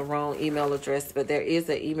call out the wrong email address, but there is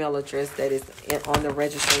an email address that is on the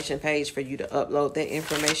registration page for you to upload that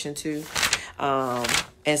information to.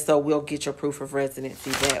 And so we'll get your proof of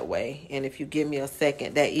residency that way. And if you give me a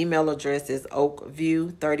second, that email address is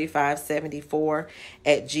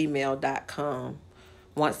oakview3574@gmail.com.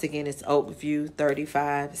 Once again, it's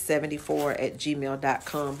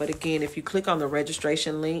oakview3574@gmail.com. But again, if you click on the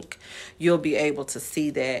registration link, you'll be able to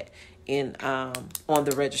see that on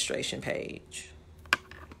the registration page.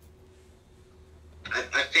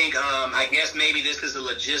 I think, I guess maybe this is a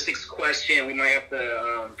logistics question. We might have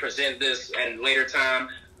to present this at a later time.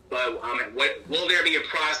 But will there be a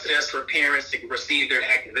process for parents to receive their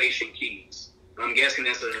activation keys? I'm guessing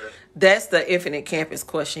that's the Infinite Campus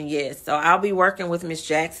question, yes. So I'll be working with Miss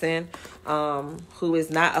Jackson, who is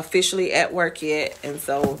not officially at work yet. And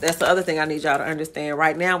so that's the other thing I need y'all to understand.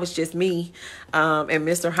 Right now, it's just me and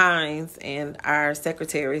Mr. Hines and our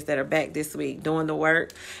secretaries that are back this week doing the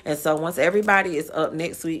work. And so once everybody is up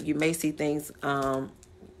next week, you may see things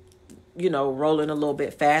rolling a little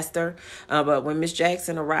bit faster. But when Miss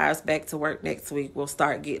Jackson arrives back to work next week, we'll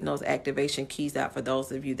start getting those activation keys out for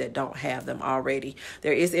those of you that don't have them already.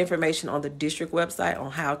 There is information on the district website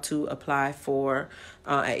on how to apply for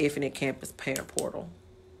an Infinite Campus parent portal.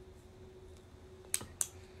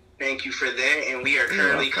 Thank you for that. And we are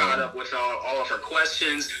currently caught up with all of our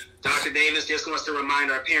questions. Dr. Davis just wants to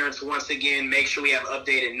remind our parents once again, make sure we have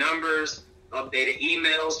updated numbers, updated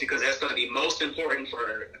emails, because that's going to be most important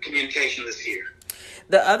for communication this year.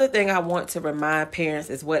 The other thing I want to remind parents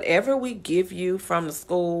is whatever we give you from the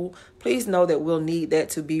school, please know that we'll need that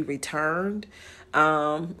to be returned.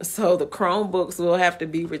 So the Chromebooks will have to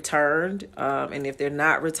be returned. And if they're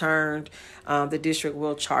not returned, the district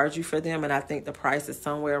will charge you for them. And I think the price is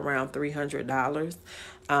somewhere around $300.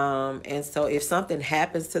 And so if something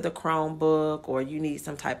happens to the Chromebook or you need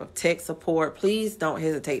some type of tech support, please don't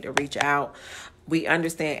hesitate to reach out. We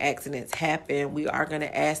understand accidents happen. We are going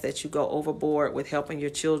to ask that you go overboard with helping your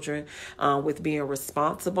children with being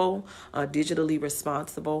responsible, digitally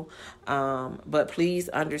responsible. But please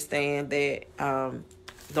understand that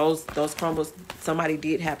those Chromebooks, somebody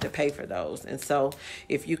did have to pay for those. And so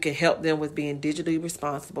if you can help them with being digitally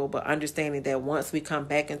responsible, but understanding that once we come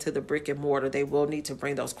back into the brick and mortar, they will need to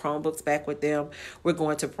bring those Chromebooks back with them. We're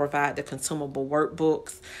going to provide the consumable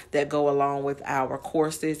workbooks that go along with our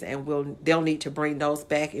courses, and they'll need to bring those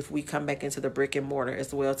back if we come back into the brick and mortar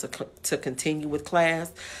as well to continue with class.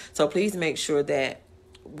 So please make sure that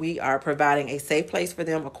we are providing a safe place for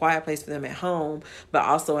them, a quiet place for them at home, but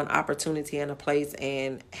also an opportunity and a place,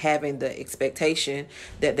 and having the expectation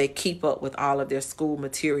that they keep up with all of their school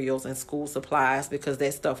materials and school supplies, because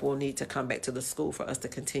that stuff will need to come back to the school for us to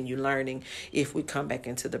continue learning if we come back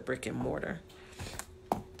into the brick and mortar.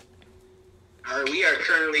 All right, we are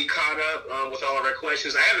currently caught up with all of our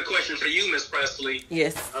questions. I have a question for you, Ms. Pressley.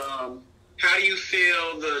 Yes. How do you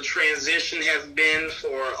feel the transition has been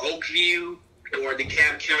for Oakview or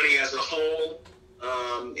DeKalb County as a whole?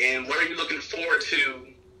 And what are you looking forward to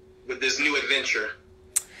with this new adventure?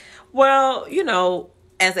 Well,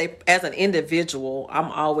 as an individual, I'm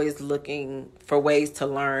always looking for ways to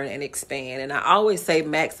learn and expand. And I always say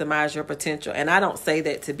maximize your potential. And I don't say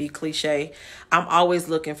that to be cliche. I'm always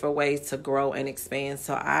looking for ways to grow and expand.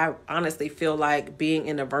 So I honestly feel like being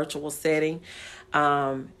in a virtual setting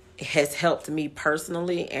has helped me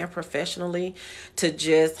personally and professionally to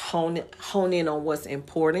just hone in on what's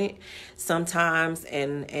important sometimes,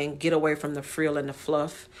 and get away from the frill and the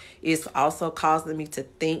fluff. It's also causing me to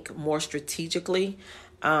think more strategically.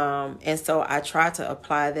 And so I try to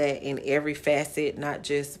apply that in every facet, not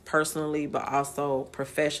just personally, but also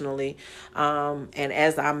professionally. And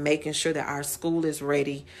as I'm making sure that our school is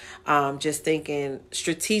ready, just thinking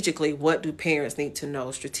strategically, what do parents need to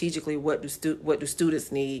know? Strategically, what do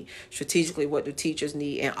students need? Strategically, what do teachers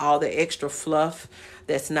need? And all the extra fluff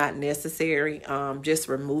that's not necessary, just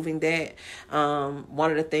removing that.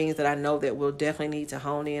 One of the things that I know that we'll definitely need to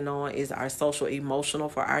hone in on is our social emotional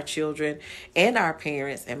for our children and our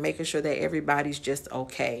parents, and making sure that everybody's just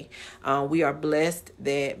okay. We are blessed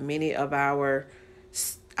that many of our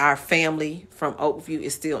family from Oakview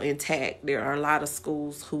is still intact. There are a lot of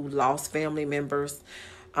schools who lost family members,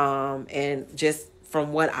 and just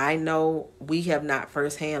from what I know, we have not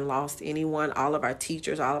firsthand lost anyone. All of our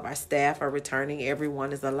teachers, all of our staff are returning.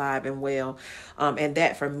 Everyone is alive and well. And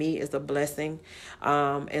that for me is a blessing.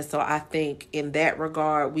 And so I think in that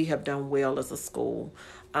regard, we have done well as a school.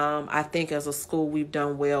 I think as a school, we've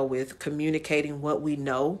done well with communicating what we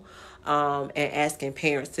know, and asking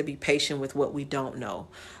parents to be patient with what we don't know.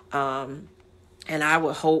 And I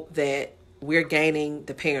would hope that we're gaining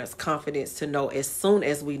the parents' confidence to know as soon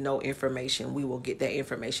as we know information, we will get that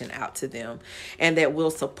information out to them, and that will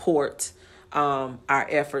support our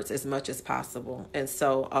efforts as much as possible. And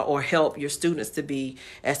so, or help your students to be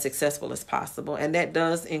as successful as possible. And that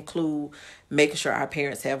does include making sure our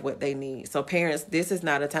parents have what they need. So parents, this is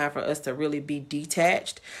not a time for us to really be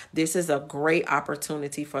detached. This is a great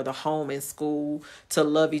opportunity for the home and school to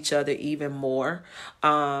love each other even more.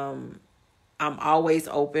 I'm always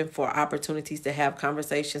open for opportunities to have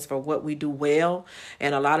conversations for what we do well,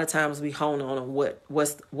 and a lot of times we hone on what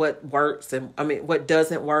works, and what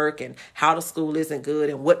doesn't work, and how the school isn't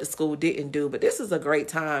good, and what the school didn't do. But this is a great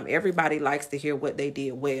time. Everybody likes to hear what they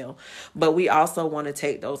did well, but we also want to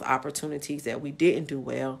take those opportunities that we didn't do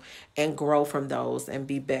well and grow from those and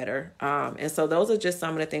be better. And so those are just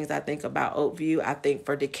some of the things I think about Oakview. I think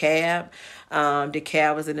for DeKalb,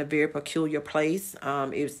 DeKalb is in a very peculiar place.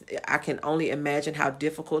 I can only imagine how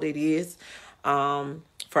difficult it is for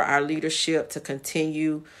our leadership to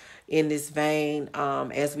continue in this vein,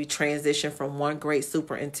 as we transition from one great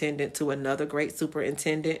superintendent to another great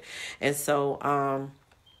superintendent. And so,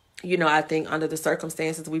 I think under the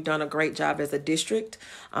circumstances, we've done a great job as a district,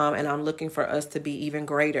 and I'm looking for us to be even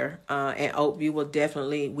greater. And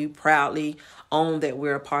Oakview we proudly own that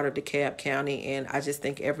we're a part of DeKalb County, and I just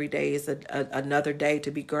think every day is another day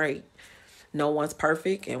to be great. No one's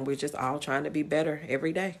perfect, and we're just all trying to be better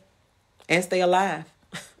every day and stay alive.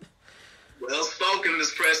 Well spoken,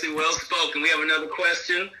 Ms. Pressley. Well spoken. We have another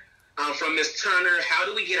question from Ms. Turner. How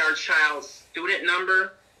do we get our child's student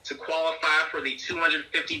number to qualify for the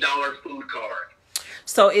 $250 food card?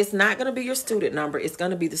 So it's not going to be your student number. It's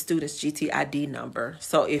going to be the student's GTID number.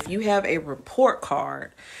 So if you have a report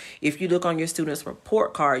card, if you look on your student's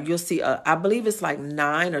report card, you'll see, I believe it's like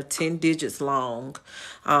 9 or 10 digits long.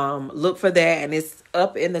 Look for that. And it's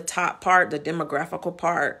up in the top part, the demographical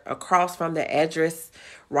part, across from the address,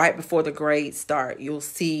 right before the grades start. You'll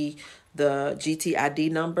see the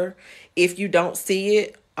GTID number. If you don't see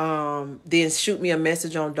it, then shoot me a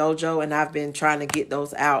message on Dojo, and I've been trying to get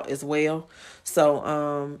those out as well.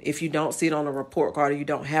 So if you don't see it on a report card, or you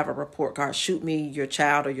don't have a report card, shoot me your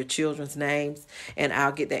child or your children's names, and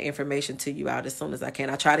I'll get that information to you out as soon as I can.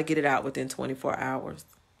 I try to get it out within 24 hours.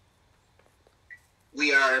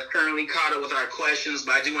 We are currently caught up with our questions,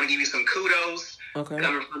 but I do want to give you some kudos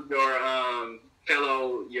coming from your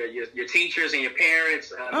fellow, your teachers and your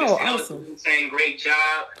parents. Oh, Mr. awesome. Ellison saying great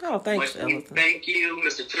job. Oh, thanks, Ellison. Thank you.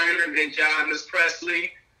 Mr. Turner, good job. Ms.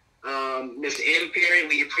 Pressley. Ms. M. Perry,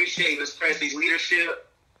 we appreciate Ms. Presley's leadership.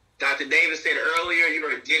 Dr. Davis said earlier,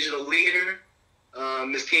 you're a digital leader.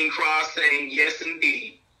 Ms. King Cross saying yes,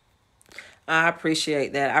 indeed. I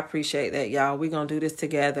appreciate that, y'all. We're going to do this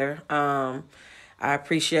together. I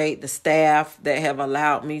appreciate the staff that have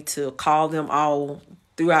allowed me to call them all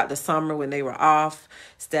throughout the summer when they were off.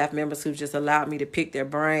 Staff members who've just allowed me to pick their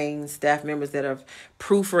brains. Staff members that have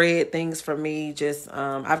proofread things for me.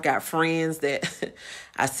 I've got friends that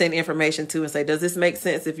I send information to and say, does this make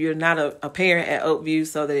sense if you're not a parent at Oakview,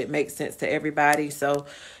 so that it makes sense to everybody? So,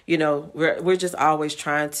 we're just always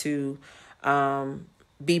trying to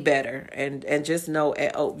be better, and just know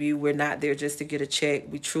at Oakview, we're not there just to get a check.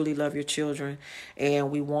 We truly love your children,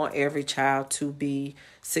 and we want every child to be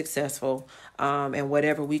successful. And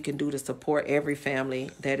whatever we can do to support every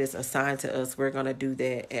family that is assigned to us, we're going to do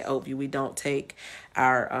that at Oakview. We don't take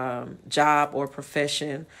our job or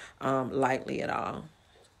profession lightly at all.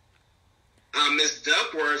 Ms.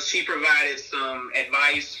 Duckworth, she provided some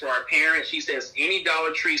advice for our parents. She says any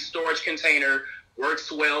Dollar Tree storage container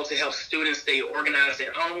works well to help students stay organized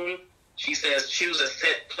at home. She says choose a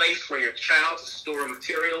set place for your child to store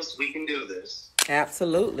materials. We can do this.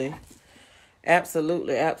 Absolutely.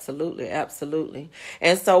 Absolutely, absolutely, absolutely.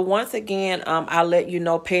 And so once again, I'll let you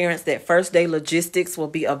know, parents, that first day logistics will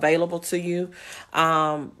be available to you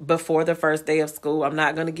before the first day of school. I'm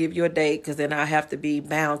not going to give you a date because then I have to be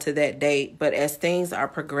bound to that date. But as things are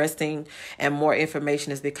progressing and more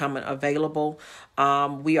information is becoming available,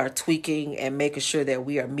 we are tweaking and making sure that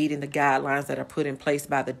we are meeting the guidelines that are put in place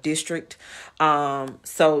by the district.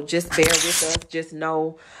 So just bear with us. Just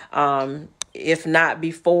know, if not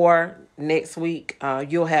before next week,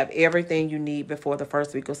 you'll have everything you need before the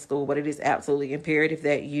first week of school. But it is absolutely imperative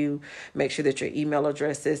that you make sure that your email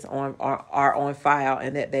addresses are on file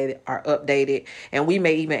and that they are updated. And we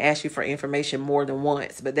may even ask you for information more than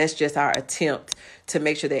once, but that's just our attempt to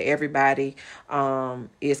make sure that everybody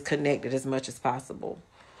is connected as much as possible.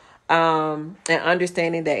 And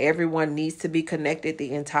understanding that everyone needs to be connected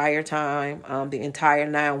the entire time, the entire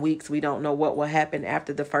 9 weeks. We don't know what will happen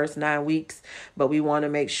after the first 9 weeks, but we want to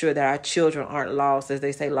make sure that our children aren't lost, as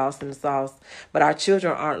they say, lost in the sauce. But our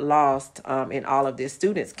children aren't lost in all of this.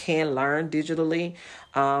 Students can learn digitally.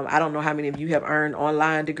 I don't know how many of you have earned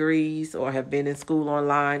online degrees or have been in school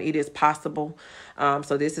online. It is possible.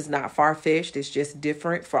 So this is not far-fetched. It's just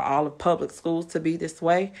different for all of public schools to be this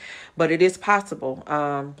way, but it is possible.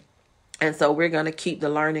 And so we're going to keep the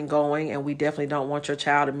learning going, and we definitely don't want your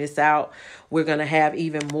child to miss out. We're going to have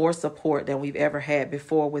even more support than we've ever had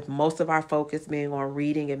before, with most of our focus being on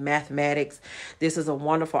reading and mathematics. This is a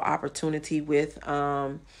wonderful opportunity with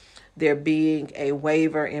there being a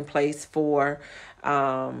waiver in place for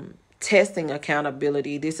testing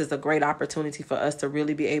accountability. This is a great opportunity for us to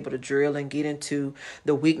really be able to drill and get into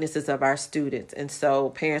the weaknesses of our students. And so,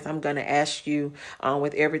 parents, I'm going to ask you,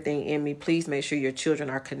 with everything in me, please make sure your children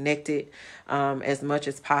are connected as much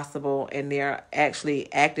as possible, and they're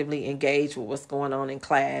actually actively engaged with what's going on in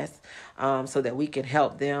class, so that we can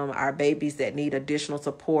help them. Our babies that need additional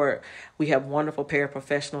support, we have wonderful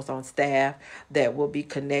paraprofessionals on staff that will be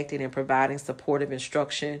connected and providing supportive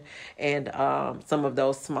instruction and some of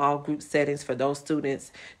those small group settings for those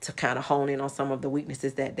students to kind of hone in on some of the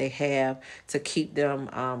weaknesses that they have to keep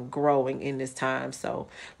them growing in this time. So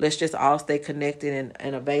let's just all stay connected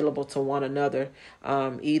and available to one another,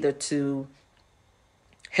 either to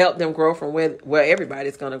help them grow from where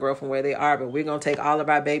everybody's going to grow from where they are, but we're going to take all of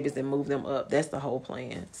our babies and move them up. That's the whole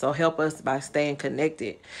plan. So help us by staying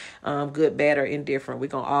connected, good, bad, or indifferent. We're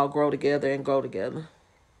going to all grow together and grow together.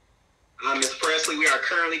 Ms. Pressley, we are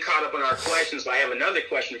currently caught up on our questions, but I have another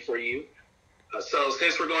question for you. So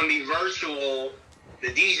since we're going to be virtual, the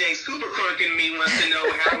DJ Super Crunk in me wants to know,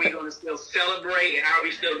 how are we going to still celebrate, and how are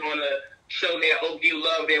we still going to show that Oakview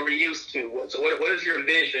love that we're used to? So what is your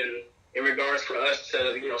vision in regards for us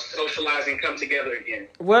to, socialize and come together again?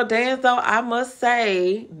 Well, Danzo, I must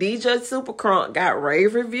say, DJ Super Crunk got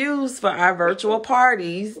rave reviews for our virtual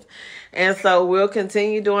parties. And so we'll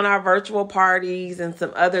continue doing our virtual parties and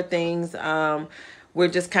some other things. We're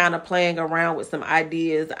just kind of playing around with some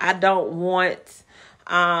ideas. I don't want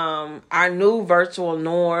our new virtual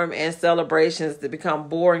norm and celebrations to become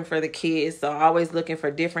boring for the kids. So always looking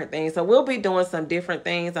for different things. So we'll be doing some different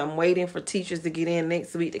things. I'm waiting for teachers to get in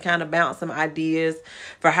next week to kind of bounce some ideas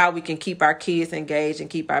for how we can keep our kids engaged and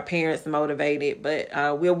keep our parents motivated.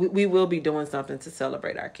 But we will be doing something to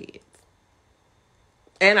celebrate our kids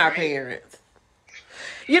and our parents.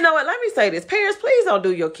 You know what? Let me say this. Parents, please don't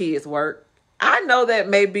do your kids' work. I know that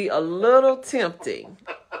may be a little tempting.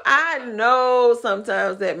 I know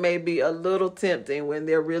sometimes that may be a little tempting when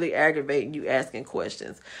they're really aggravating you asking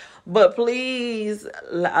questions. But please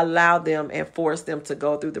allow them and force them to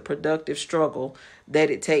go through the productive struggle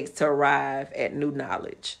that it takes to arrive at new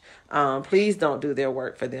knowledge. Please don't do their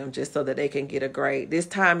work for them just so that they can get a grade. This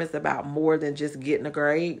time is about more than just getting a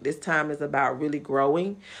grade. This time is about really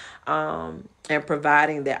growing and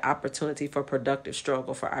providing that opportunity for productive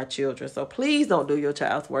struggle for our children. So please don't do your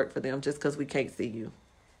child's work for them just because we can't see you.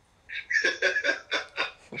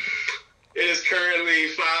 It is currently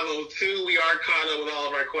 5:02. We are caught up with all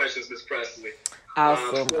of our questions, Ms. Pressley.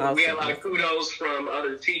 Awesome. We had a lot of kudos from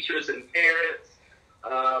other teachers and parents.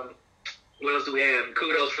 What else do we have?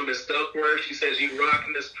 Kudos from Ms. Duckworth. She says, you rock,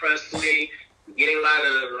 Ms. Pressley. Getting a lot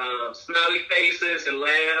of smiley faces and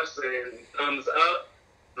laughs and thumbs up.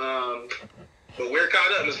 But we're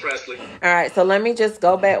caught up, Ms. Pressley. All right, so let me just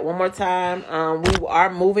go back one more time. We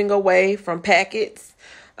are moving away from packets.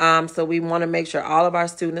 So we want to make sure all of our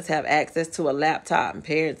students have access to a laptop. And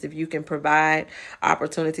parents, if you can provide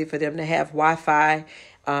opportunity for them to have Wi-Fi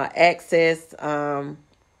access,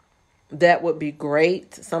 that would be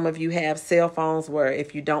great. Some of you have cell phones where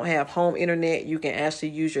if you don't have home internet, you can actually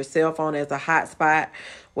use your cell phone as a hotspot.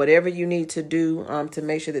 Whatever you need to do to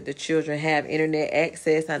make sure that the children have internet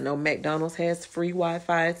access. I know McDonald's has free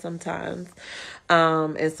Wi-Fi sometimes.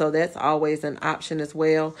 And so that's always an option as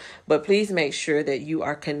well. But please make sure that you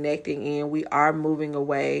are connecting in. We are moving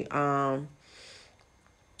away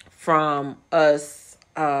from us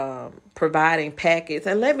providing packets.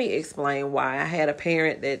 And let me explain why. I had a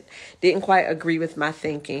parent that didn't quite agree with my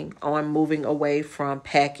thinking on moving away from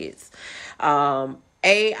packets.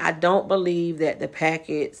 I don't believe that the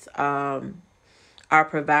packets are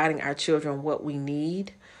providing our children what we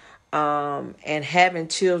need. And having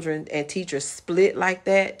children and teachers split like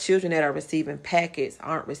that, children that are receiving packets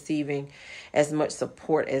aren't receiving as much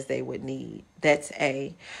support as they would need. That's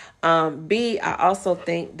A. B, I also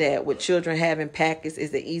think that with children having packets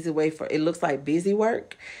is the easy way for, it looks like busy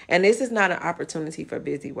work. And this is not an opportunity for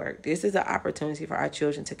busy work. This is an opportunity for our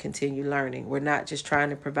children to continue learning. We're not just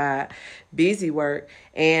trying to provide busy work.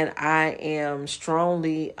 And I am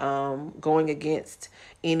strongly going against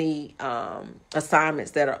any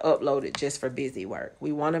assignments that are uploaded just for busy work.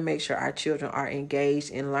 We want to make sure our children are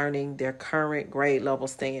engaged in learning their current grade level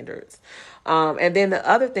standards. And then the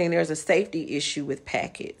other thing, there's a safety issue with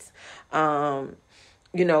packets.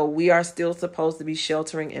 We are still supposed to be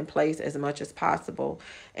sheltering in place as much as possible.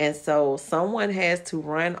 And so someone has to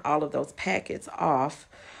run all of those packets off.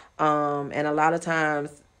 And a lot of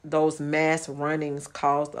times those mass runnings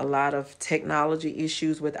caused a lot of technology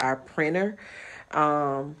issues with our printer.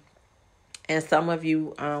 And some of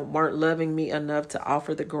you weren't loving me enough to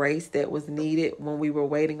offer the grace that was needed when we were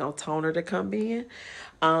waiting on toner to come in.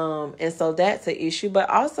 And so that's an issue, but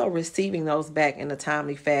also receiving those back in a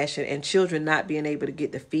timely fashion and children not being able to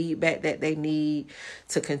get the feedback that they need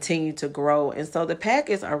to continue to grow. And so the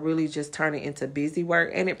packets are really just turning into busy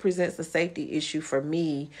work, and it presents a safety issue for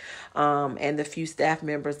me and the few staff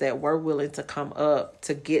members that were willing to come up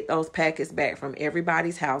to get those packets back from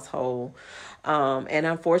everybody's household. And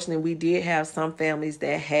unfortunately, we did have some families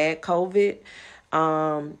that had COVID.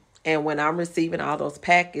 And when I'm receiving all those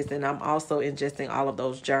packets, and I'm also ingesting all of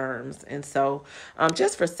those germs. And so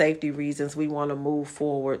just for safety reasons, we want to move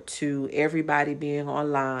forward to everybody being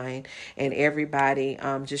online and everybody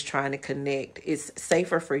just trying to connect. It's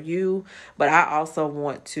safer for you, but I also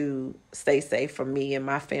want to stay safe for me and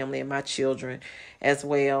my family and my children as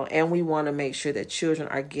well. And we want to make sure that children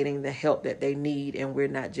are getting the help that they need, and we're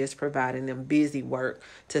not just providing them busy work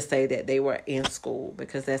to say that they were in school,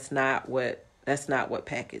 because that's not what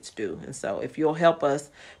packets do. And so if you'll help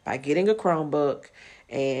us by getting a Chromebook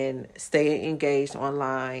and staying engaged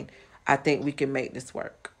online, I think we can make this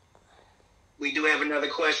work. We do have another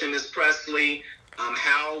question, Ms. Pressley.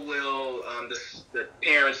 How will the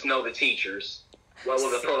parents know the teachers? What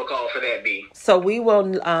will the protocol for that be? So we will,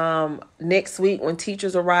 next week when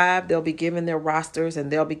teachers arrive, they'll be given their rosters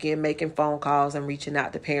and they'll begin making phone calls and reaching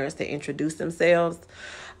out to parents to introduce themselves.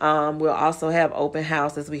 We'll also have open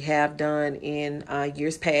houses we have done in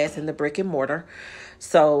years past in the brick and mortar.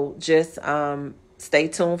 So just stay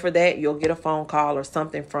tuned for that. You'll get a phone call or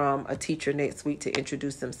something from a teacher next week to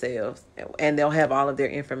introduce themselves. And they'll have all of their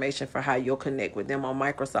information for how you'll connect with them on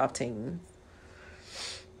Microsoft Teams.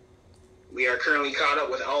 We are currently caught up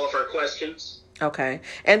with all of our questions. Okay.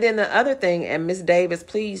 And then the other thing, and Ms. Davis,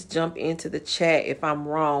 please jump into the chat if I'm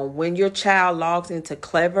wrong. When your child logs into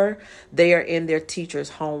Clever, they are in their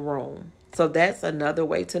teacher's homeroom. So that's another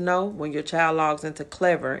way to know. When your child logs into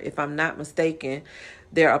Clever, if I'm not mistaken,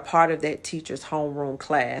 they're a part of that teacher's homeroom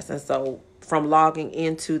class. And so from logging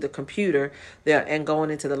into the computer and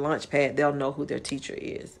going into the Launchpad, they'll know who their teacher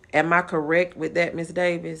is. Am I correct with that, Ms.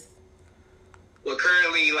 Davis? Well,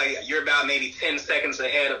 currently, you're about maybe 10 seconds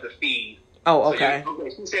ahead of the feed. Oh, okay. So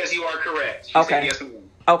she says you are correct. She Okay. said yes, ma'am.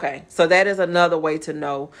 Okay. So that is another way to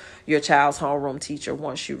know your child's homeroom teacher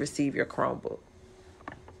once you receive your Chromebook.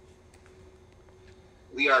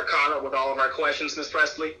 We are caught up with all of our questions, Ms.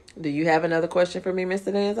 Pressley. Do you have another question for me,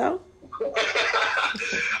 Mr. Danzo?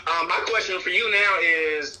 My question for you now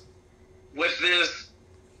is, with this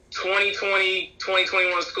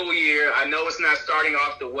 2020-2021 school year, I know it's not starting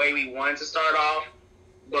off the way we wanted to start off,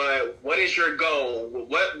 but what is your goal?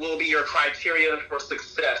 What will be your criteria for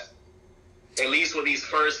success, at least with these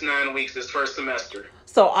first 9 weeks, this first semester?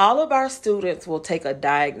 So all of our students will take a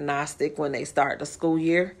diagnostic when they start the school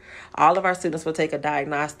year. All of our students will take a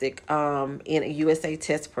diagnostic in a USA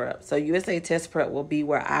Test Prep. So USA Test Prep will be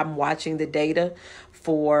where I'm watching the data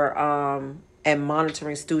for and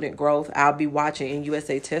monitoring student growth. I'll be watching in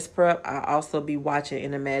USA Test Prep. I'll also be watching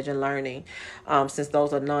in Imagine Learning, since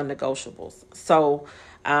those are non-negotiables. So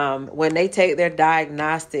when they take their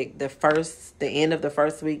diagnostic, the end of the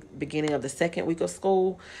first week, beginning of the second week of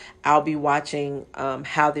school, I'll be watching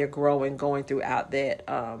how they're growing, going throughout that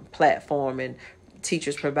platform, and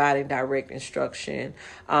teachers providing direct instruction,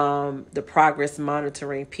 the progress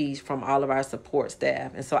monitoring piece from all of our support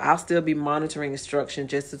staff. And so I'll still be monitoring instruction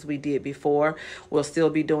just as we did before. We'll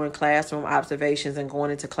still be doing classroom observations and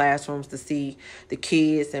going into classrooms to see the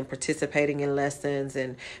kids and participating in lessons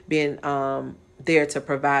and being there to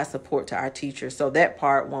provide support to our teachers. So that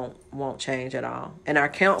part won't change at all. And our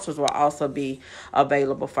counselors will also be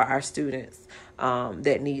available for our students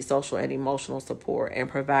that need social and emotional support, and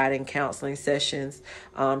providing counseling sessions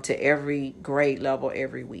to every grade level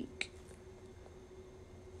every week.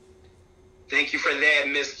 Thank you for that.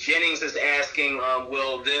 Ms. Jennings is asking,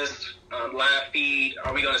 will this live feed,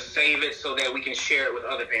 are we going to save it so that we can share it with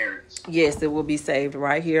other parents? Yes, it will be saved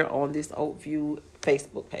right here on this Oakview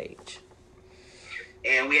Facebook page.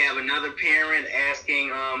 And we have another parent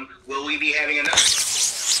asking, will we be having another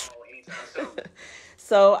anytime soon?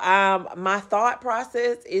 So my thought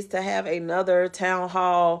process is to have another town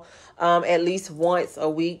hall at least once a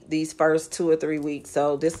week these first 2 or 3 weeks.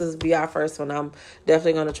 So this will be our first one. I'm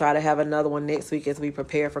definitely going to try to have another one next week as we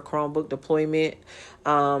prepare for Chromebook deployment.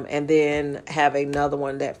 And then have another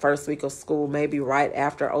one that first week of school, maybe right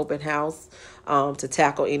after open house, to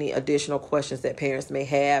tackle any additional questions that parents may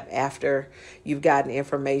have after you've gotten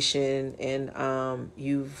information and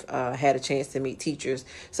you've had a chance to meet teachers.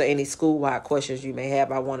 So any school-wide questions you may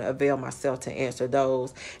have, I want to avail myself to answer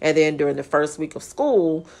those. And then during the first week of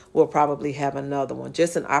school, we'll probably have another one,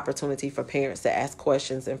 just an opportunity for parents to ask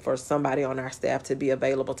questions and for somebody on our staff to be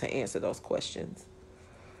available to answer those questions.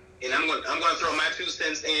 And I'm going to throw my 2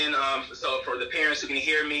 cents in. So for the parents who can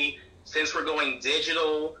hear me, since we're going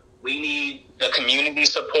digital, we need the community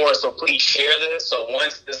support. So please share this. So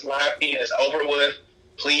once this live feed is over with,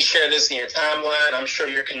 please share this in your timeline. I'm sure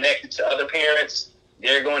you're connected to other parents.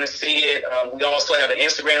 They're going to see it. We also have an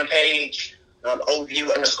Instagram page,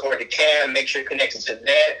 OView_DeKalb. Make sure you're connected to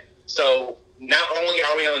that. So not only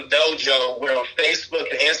are we on Dojo, we're on Facebook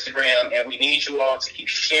and Instagram, and we need you all to keep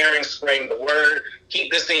sharing, spreading the word.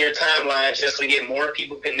 Keep this in your timeline just so we get more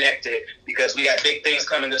people connected, because we got big things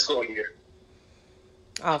coming this school year.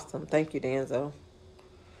 Awesome. Thank you, Danzo.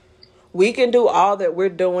 We can do all that we're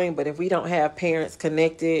doing, but if we don't have parents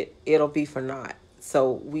connected, it'll be for naught.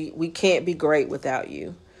 So we can't be great without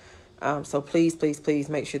you. So please, please, please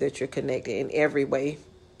make sure that you're connected in every way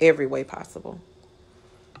possible.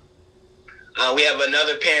 We have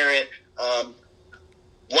another parent.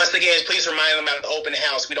 Once again, please remind them about the open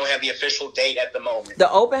house. We don't have the official date at the moment. The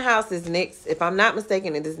open house is next, if I'm not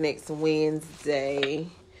mistaken, it is next Wednesday.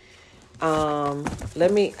 I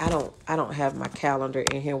don't have my calendar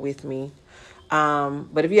in here with me.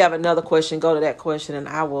 But if you have another question, go to that question and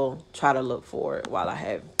I will try to look for it while I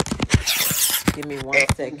have. Give me one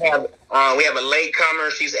second. We have a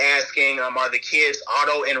latecomer. She's asking, are the kids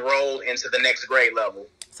auto-enrolled into the next grade level?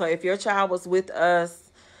 So if your child was with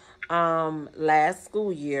us last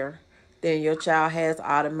school year, then your child has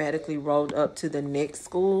automatically rolled up to the next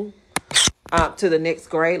school, to the next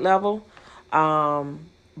grade level.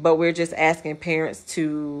 But we're just asking parents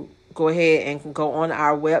to go ahead and go on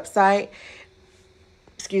our website.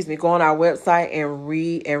 Go on our website and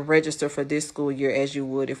read and register for this school year as you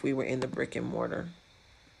would if we were in the brick and mortar.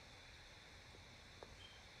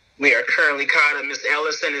 We are currently caught up. Ms.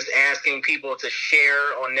 Ellison is asking people to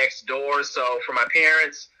share on Nextdoor. So for my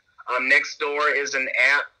parents, Nextdoor is an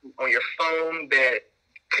app on your phone that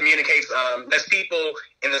communicates, lets people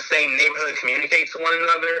in the same neighborhood communicate to one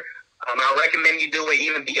another. I recommend you do it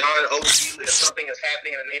even beyond OU. If something is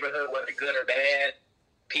happening in the neighborhood, whether good or bad,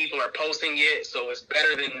 people are posting it. So it's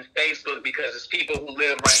better than Facebook because it's people who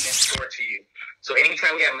live right next door to you. So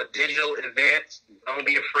anytime we have a digital event, don't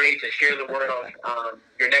be afraid to share the word on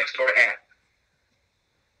your Nextdoor app.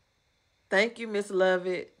 Thank you, Miss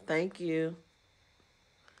Lovett. Thank you.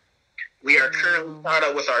 We are currently caught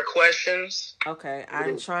up with our questions. Okay,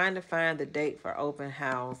 I'm trying to find the date for open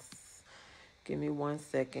house. Give me 1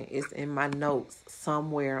 second. It's in my notes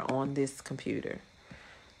somewhere on this computer.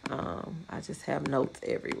 I just have notes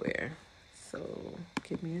everywhere. So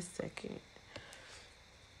give me a second.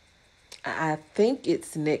 I think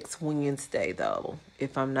it's next Wednesday, though.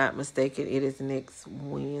 If I'm not mistaken, it is next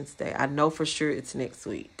Wednesday. I know for sure it's next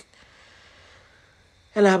week.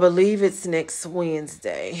 And I believe it's next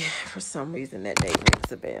Wednesday. For some reason, that date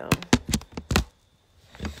rings a bell.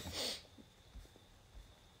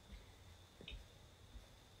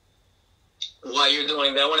 While you're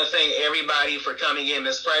doing that, I want to thank everybody for coming in.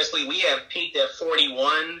 Ms. Pressley, we have peaked at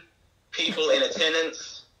 41 people in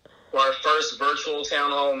attendance for our first virtual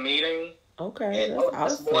town hall meeting. Okay, and that's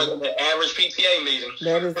that's awesome. more than the average PTA meeting.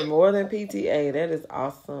 That is more than PTA. That is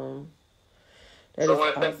awesome. So I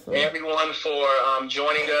want to thank everyone for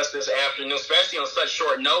joining us this afternoon, especially on such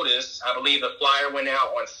short notice. I believe the flyer went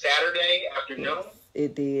out on Saturday afternoon. Yes,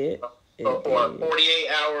 it did. So for a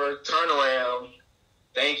 48-hour turnaround,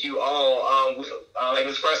 thank you all. Like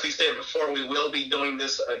Ms. Pressley said before, we will be doing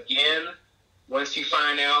this again. Once you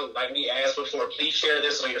find out, like we asked before, please share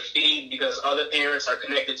this on your feed because other parents are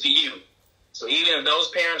connected to you. So even if those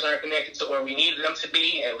parents aren't connected to where we need them to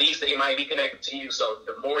be, at least they might be connected to you. So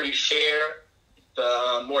the more you share,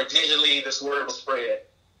 the more digitally this word will spread.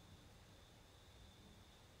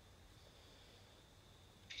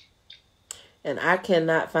 And I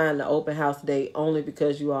cannot find the open house date only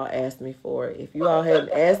because you all asked me for it. If you all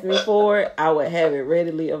hadn't asked me for it, I would have it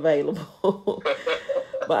readily available.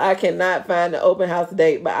 But I cannot find the open house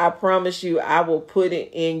date. But I promise you, I will put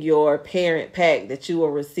it in your parent pack that you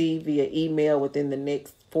will receive via email within the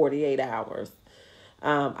next 48 hours.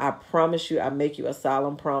 I promise you, I make you a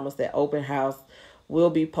solemn promise that open house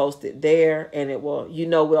will be posted there, and it will,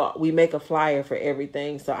 we make a flyer for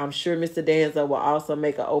everything. So I'm sure Mr. Danza will also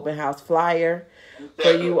make an open house flyer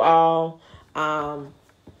for you all.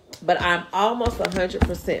 But I'm almost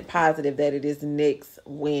 100% positive that it is next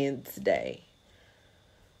Wednesday.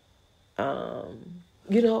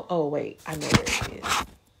 Oh wait, I know where it is.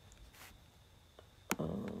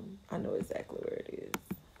 I know exactly where it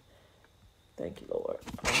is. Thank you, Lord.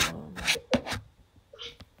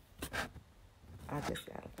 I just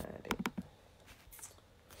gotta find it.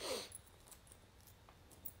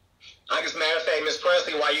 As a matter of fact, Ms.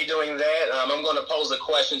 Pressley, while you're doing that, I'm going to pose a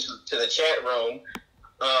question to the chat room.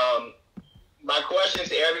 My question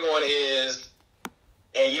to everyone is,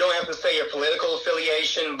 and you don't have to say your political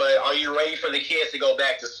affiliation, but are you ready for the kids to go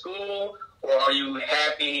back to school, or are you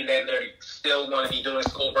happy that they're still going to be doing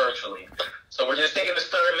school virtually? So we're just taking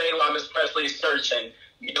this survey while Ms. Pressley is searching.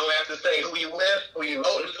 You don't have to say who you with, who you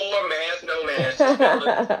voting for, mask, no mask.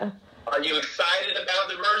 Are you excited about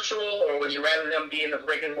the virtual, or would you rather them be in the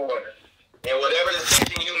brick and mortar? And whatever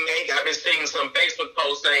decision you make, I've been seeing some Facebook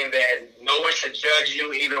posts saying that no one should judge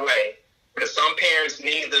you either way. Because some parents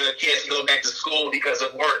need the kids to go back to school because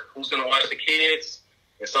of work. Who's going to watch the kids?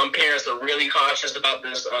 And some parents are really cautious about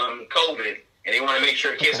this COVID, and they want to make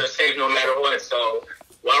sure kids are safe no matter what. So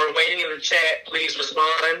while we're waiting in the chat, please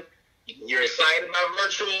respond. You're excited about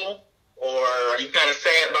virtual, or are you kind of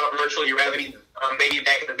sad about virtual? You'd rather be maybe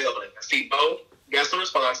back in the building? I see both. Got some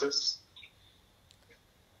responses.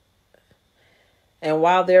 And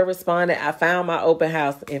while they're responding, I found my open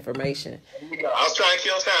house information. I was trying to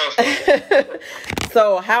kill time.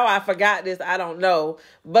 So how I forgot this, I don't know.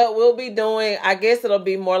 But we'll be doing, I guess it'll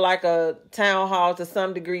be more like a town hall to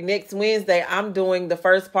some degree. Next Wednesday, I'm doing the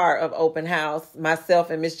first part of open house,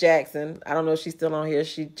 myself and Miss Jackson. I don't know if she's still on here.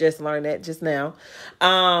 She just learned that just now.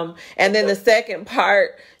 And then the second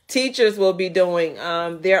part, teachers will be doing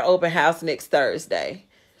their open house next Thursday.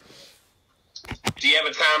 Do you have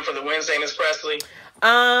a time for the Wednesday, Ms. Pressley?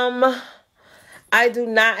 I do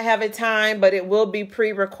not have a time, but it will be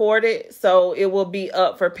pre-recorded, so it will be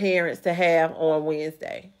up for parents to have on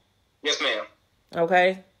Wednesday. Yes, ma'am.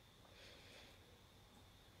 Okay.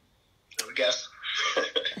 We got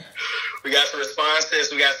some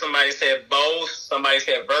responses. We got somebody said both. Somebody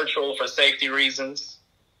said virtual for safety reasons.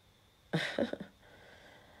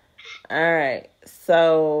 All right.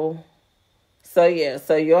 So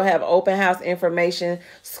you'll have open house information.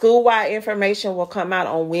 School-wide information will come out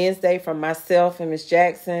on Wednesday from myself and Miss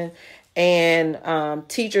Jackson, and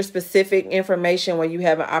teacher-specific information where you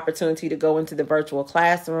have an opportunity to go into the virtual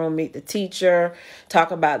classroom, meet the teacher,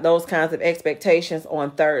 talk about those kinds of expectations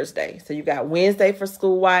on Thursday. So you got Wednesday for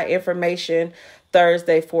school-wide information,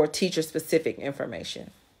 Thursday for teacher-specific information.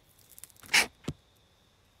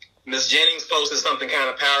 Ms. Jennings posted something kind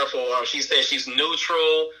of powerful. She said she's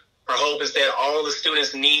neutral. Her hope is that all the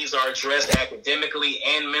students' needs are addressed academically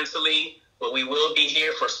and mentally, but we will be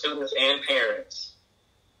here for students and parents.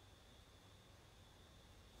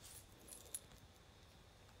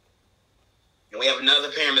 And we have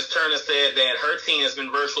another parent, Ms. Turner, said that her teen has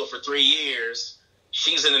been virtual for 3 years,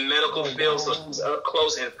 She's in the medical field, so she's up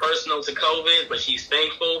close and personal to COVID, but she's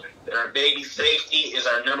thankful that our baby's safety is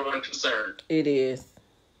our number one concern. It is.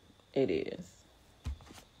 It is.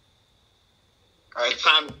 All right,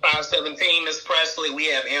 time 5:17, Ms. Pressley. We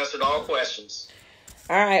have answered all questions.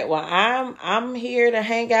 All right. Well, I'm here to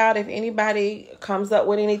hang out if anybody comes up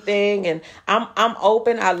with anything, and I'm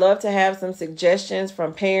open. I love to have some suggestions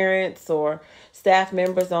from parents or staff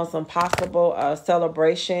members on some possible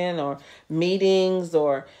celebration or meetings,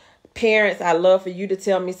 or parents. I love for you to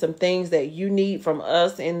tell me some things that you need from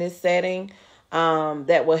us in this setting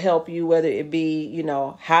that will help you, whether it be, you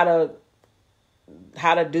know, how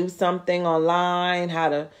to do something online, how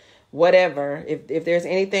to whatever. If there's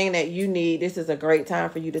anything that you need, this is a great time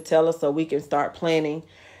for you to tell us so we can start planning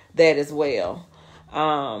that as well.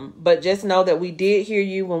 But just know that we did hear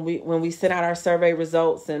you when we sent out our survey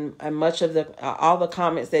results, and much of all the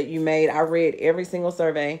comments that you made. I read every single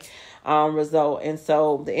survey result, and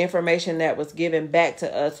so the information that was given back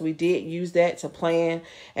to us, we did use that to plan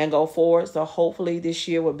and go forward. So hopefully this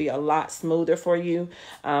year will be a lot smoother for you.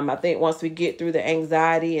 I think once we get through the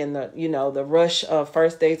anxiety and the rush of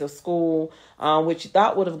first days of school, which you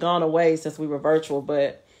thought would have gone away since we were virtual,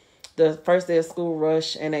 but the first day of school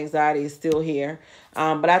rush and anxiety is still here.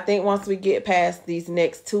 But I think once we get past these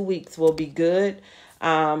next 2 weeks, we'll be good.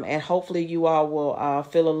 And hopefully you all will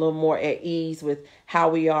feel a little more at ease with how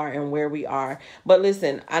we are and where we are. But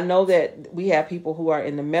listen, I know that we have people who are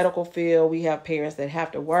in the medical field. We have parents that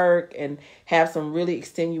have to work and have some really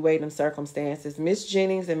extenuating circumstances. Miss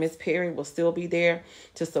Jennings and Miss Perry will still be there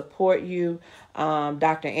to support you.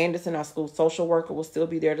 Dr. Anderson, our school social worker, will still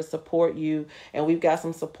be there to support you. And we've got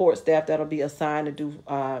some support staff that'll be assigned to do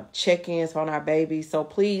check-ins on our babies. So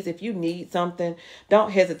please, if you need something,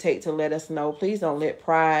 don't hesitate to let us know. Please don't let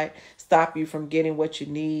pride stop you from getting what you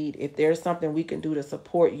need. If there's something we can do to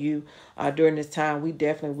support you during this time, we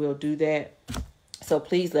definitely will do that. So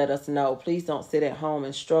please let us know. Please don't sit at home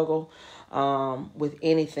and struggle with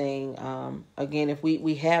anything. Again, if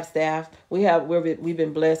we have staff, we've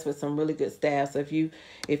been blessed with some really good staff. So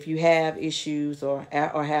if you have issues or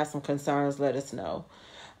have some concerns, let us know.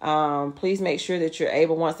 Please make sure that you're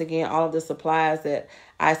able, once again, all of the supplies that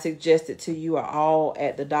I suggested to you are all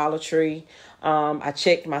at the Dollar Tree. I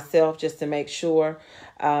checked myself just to make sure.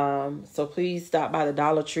 So please stop by the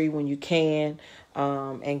Dollar Tree when you can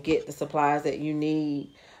and get the supplies that you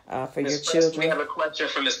need for your children. We have a question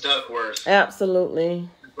from Ms. Duckworth. Absolutely.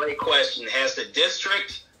 Great question. Has the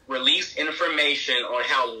district released information on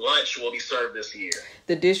how lunch will be served this year?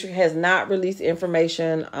 The district has not released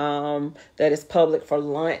information that is public for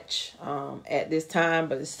lunch at this time,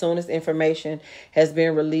 but as soon as information has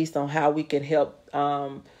been released on how we can help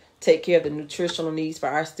take care of the nutritional needs for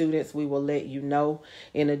our students, we will let you know.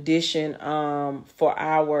 In addition,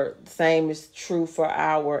 same is true for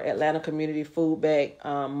our Atlanta Community Food Bank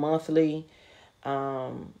monthly.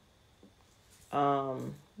 My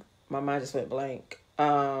mind just went blank.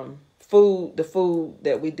 The food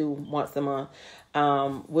that we do once a month.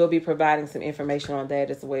 We'll be providing some information on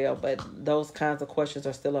that as well, but those kinds of questions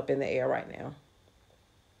are still up in the air right now.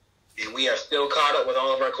 And we are still caught up with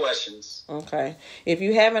all of our questions. Okay. If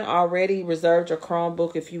you haven't already reserved your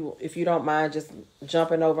Chromebook, if you don't mind just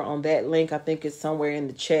jumping over on that link, I think it's somewhere in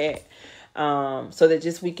the chat, so that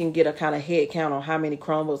just we can get a kind of head count on how many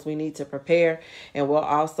Chromebooks we need to prepare. And we'll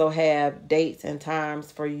also have dates and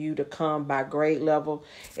times for you to come by grade level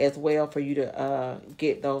as well for you to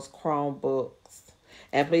get those Chromebooks.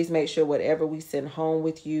 And please make sure whatever we send home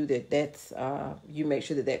with you, that's you make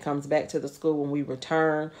sure that comes back to the school when we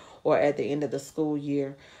return or at the end of the school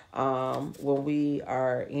year when we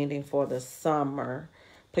are ending for the summer.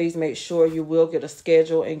 Please make sure you will get a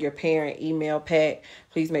schedule in your parent email pack.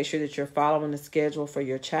 Please make sure that you're following the schedule for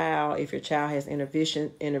your child. If your child has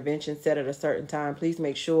intervention set at a certain time, please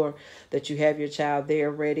make sure that you have your child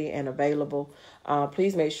there ready and available.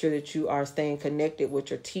 Please make sure that you are staying connected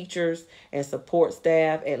with your teachers and support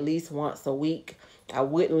staff at least once a week. I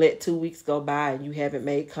wouldn't let 2 weeks go by and you haven't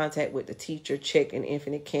made contact with the teacher, checked in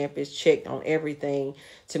Infinite Campus, checked on everything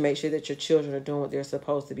to make sure that your children are doing what they're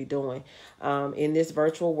supposed to be doing. In this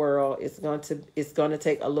virtual world, it's going to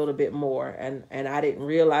take a little bit more, and I didn't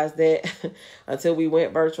realize that until we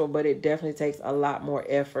went virtual, but it definitely takes a lot more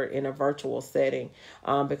effort in a virtual setting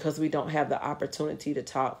because we don't have the opportunity to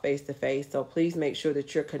talk face to face. So please make sure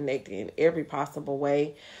that you're connected in every possible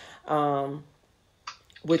way.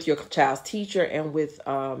 with your child's teacher and with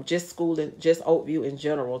just school and just Oakview in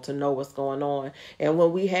general to know what's going on. And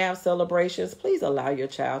when we have celebrations, please allow your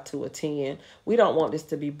child to attend. We don't want this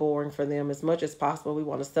to be boring for them. As much as possible, we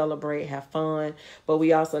want to celebrate, have fun, but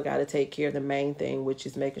we also got to take care of the main thing, which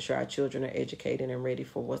is making sure our children are educated and ready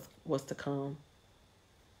for what's to come.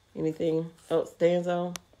 Anything else,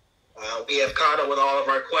 Danzo? We have caught up with all of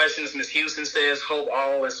our questions. Ms. Houston says, hope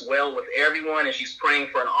all is well with everyone, and she's praying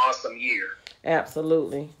for an awesome year.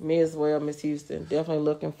 Absolutely. Me as well, Miss Houston. Definitely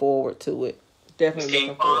looking forward to it. Definitely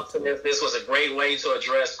looking forward to it. This was a great way to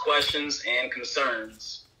address questions and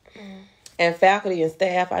concerns. And faculty and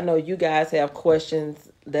staff, I know you guys have questions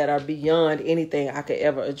that are beyond anything I could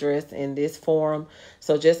ever address in this forum.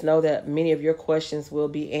 So just know that many of your questions will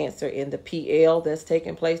be answered in the PL that's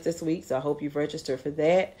taking place this week. So I hope you've registered for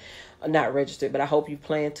that. Not registered, but I hope you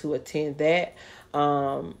plan to attend that.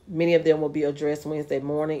 Many of them will be addressed Wednesday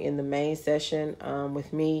morning in the main session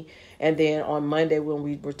with me. And then on Monday when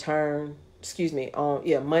we return,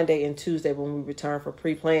 Monday and Tuesday when we return for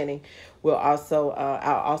pre-planning, we'll also,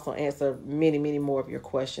 I'll also answer many, many more of your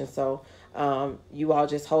questions. So you all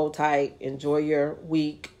just hold tight, enjoy your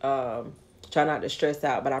week, try not to stress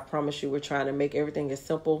out, but I promise you we're trying to make everything as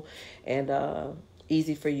simple and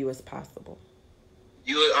easy for you as possible.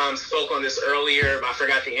 You spoke on this earlier, but I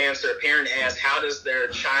forgot the answer. A parent asked, how does their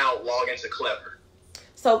child log into Clever?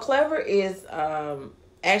 So Clever is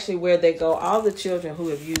actually where they go. All the children who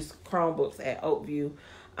have used Chromebooks at Oakview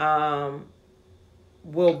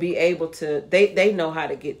will be able to, they know how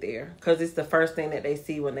to get there because it's the first thing that they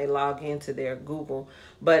see when they log into their Google.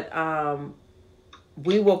 But I'll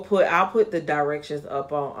put the directions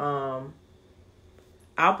up on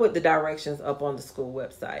the school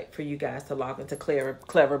website for you guys to log into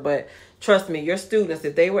Clever. But trust me, your students,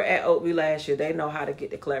 if they were at Oakview last year, they know how to get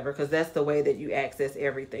to Clever because that's the way that you access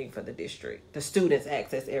everything for the district. The students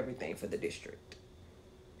access everything for the district.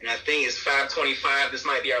 And I think it's 5:25. This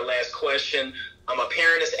might be our last question. A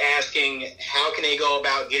parent is asking, how can they go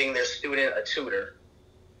about getting their student a tutor?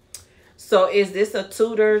 So is this a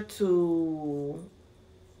tutor to...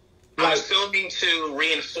 I'm assuming to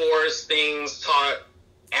reinforce things taught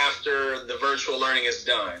after the virtual learning is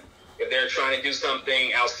done. If they're trying to do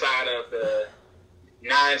something outside of the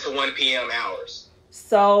 9 to 1 p.m. hours.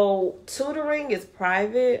 So tutoring is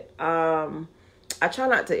private. I try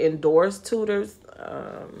not to endorse tutors.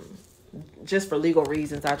 Just for legal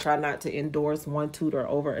reasons, I try not to endorse one tutor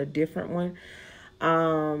over a different one.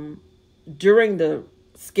 During the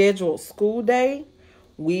scheduled school day,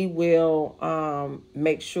 we will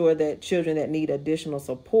make sure that children that need additional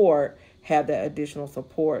support have that additional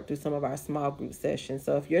support through some of our small group sessions.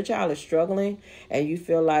 So if your child is struggling and you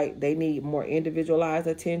feel like they need more individualized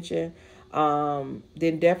attention,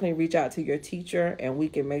 then definitely reach out to your teacher and we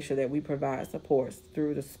can make sure that we provide supports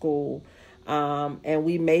through the school. And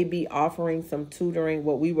we may be offering some tutoring,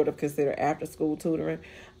 what we would have considered after school tutoring.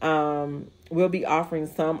 We'll be offering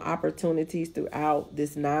some opportunities throughout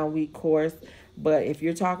this 9-week course. But if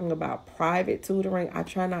you're talking about private tutoring, I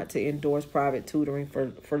try not to endorse private tutoring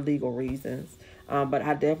for legal reasons. But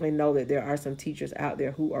I definitely know that there are some teachers out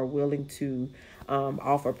there who are willing to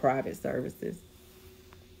offer private services.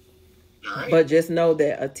 Right. But just know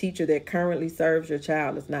that a teacher that currently serves your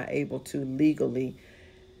child is not able to legally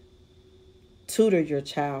tutor your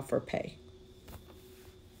child for pay.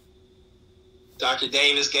 Dr.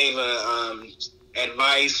 Davis gave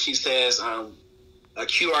advice. She says a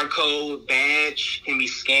QR code badge can be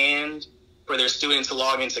scanned for their students to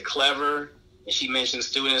log into Clever. And she mentioned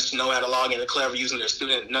students know how to log into Clever using their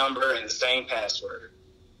student number and the same password.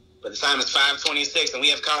 But the time is 5:26, and we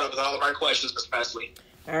have caught up with all of our questions, Ms. Pressley.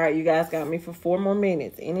 All right, you guys got me for 4 more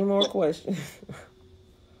minutes. Any more questions?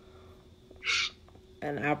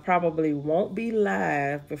 And I probably won't be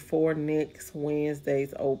live before next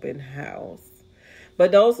Wednesday's open house.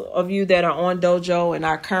 But those of you that are on Dojo and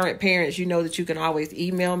our current parents, you know that you can always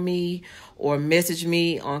email me or message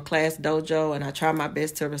me on Class Dojo, and I try my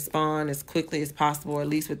best to respond as quickly as possible, at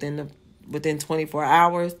least within 24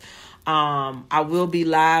 hours. I will be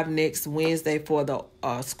live next Wednesday for the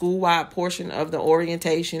school-wide portion of the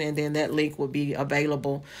orientation, and then that link will be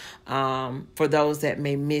available for those that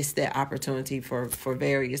may miss that opportunity for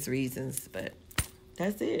various reasons. But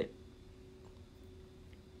that's it.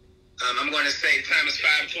 I'm going to say the time is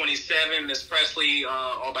 5:27. Ms. Pressley,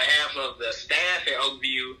 on behalf of the staff at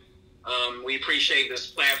Oakview, we appreciate this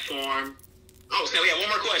platform. Oh, so we have one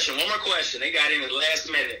more question. They got in at the last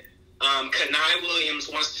minute. Kanai Williams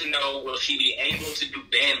wants to know, will she be able to do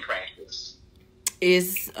band practice?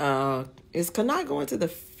 Is Kanai going to the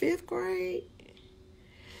 5th grade?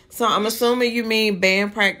 So I'm assuming you mean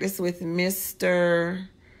band practice with Mr.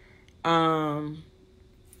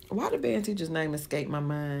 Why the band teacher's name escaped my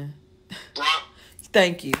mind? Brock.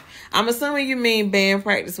 Thank you. I'm assuming you mean band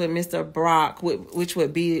practice with Mr. Brock, which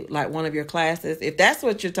would be like one of your classes. If that's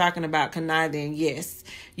what you're talking about, Kanai, then yes,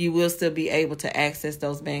 you will still be able to access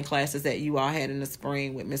those band classes that you all had in the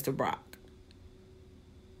spring with Mr. Brock.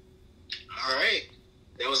 All right.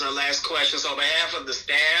 That was our last question. So on behalf of the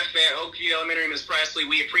staff at Oakview Elementary, Ms. Pressley,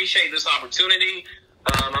 we appreciate this opportunity.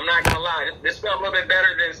 I'm not going to lie. This felt a little bit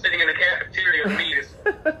better than sitting in the cafeteria with me.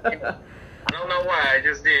 I don't know why. I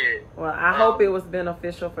just did. Well, I hope it was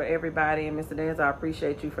beneficial for everybody. And Mr. Danza, I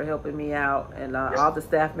appreciate you for helping me out. And all the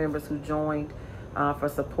staff members who joined for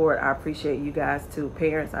support, I appreciate you guys too.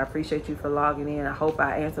 Parents, I appreciate you for logging in. I hope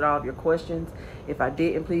I answered all of your questions. If I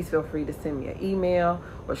didn't, please feel free to send me an email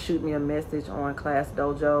or shoot me a message on Class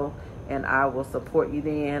Dojo, and I will support you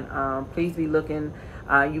then. Please be looking.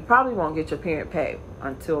 You probably won't get your parent pack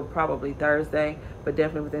until probably Thursday, but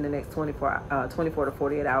definitely within the next 24 to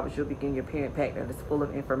 48 hours, you'll be getting your parent pack that is full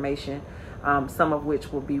of information, some of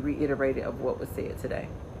which will be reiterated of what was said today.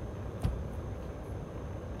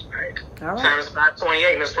 All right. Time is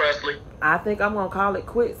 5:28, Ms. Pressley. I think I'm going to call it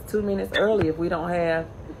quits 2 minutes early if we don't have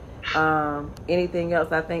anything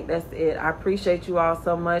else. I think that's it. I appreciate you all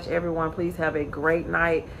so much. Everyone, please have a great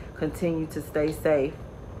night. Continue to stay safe.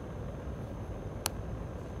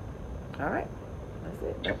 All right.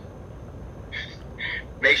 That's it.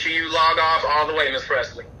 Make sure you log off all the way, Ms.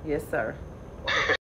 Pressley. Yes, sir.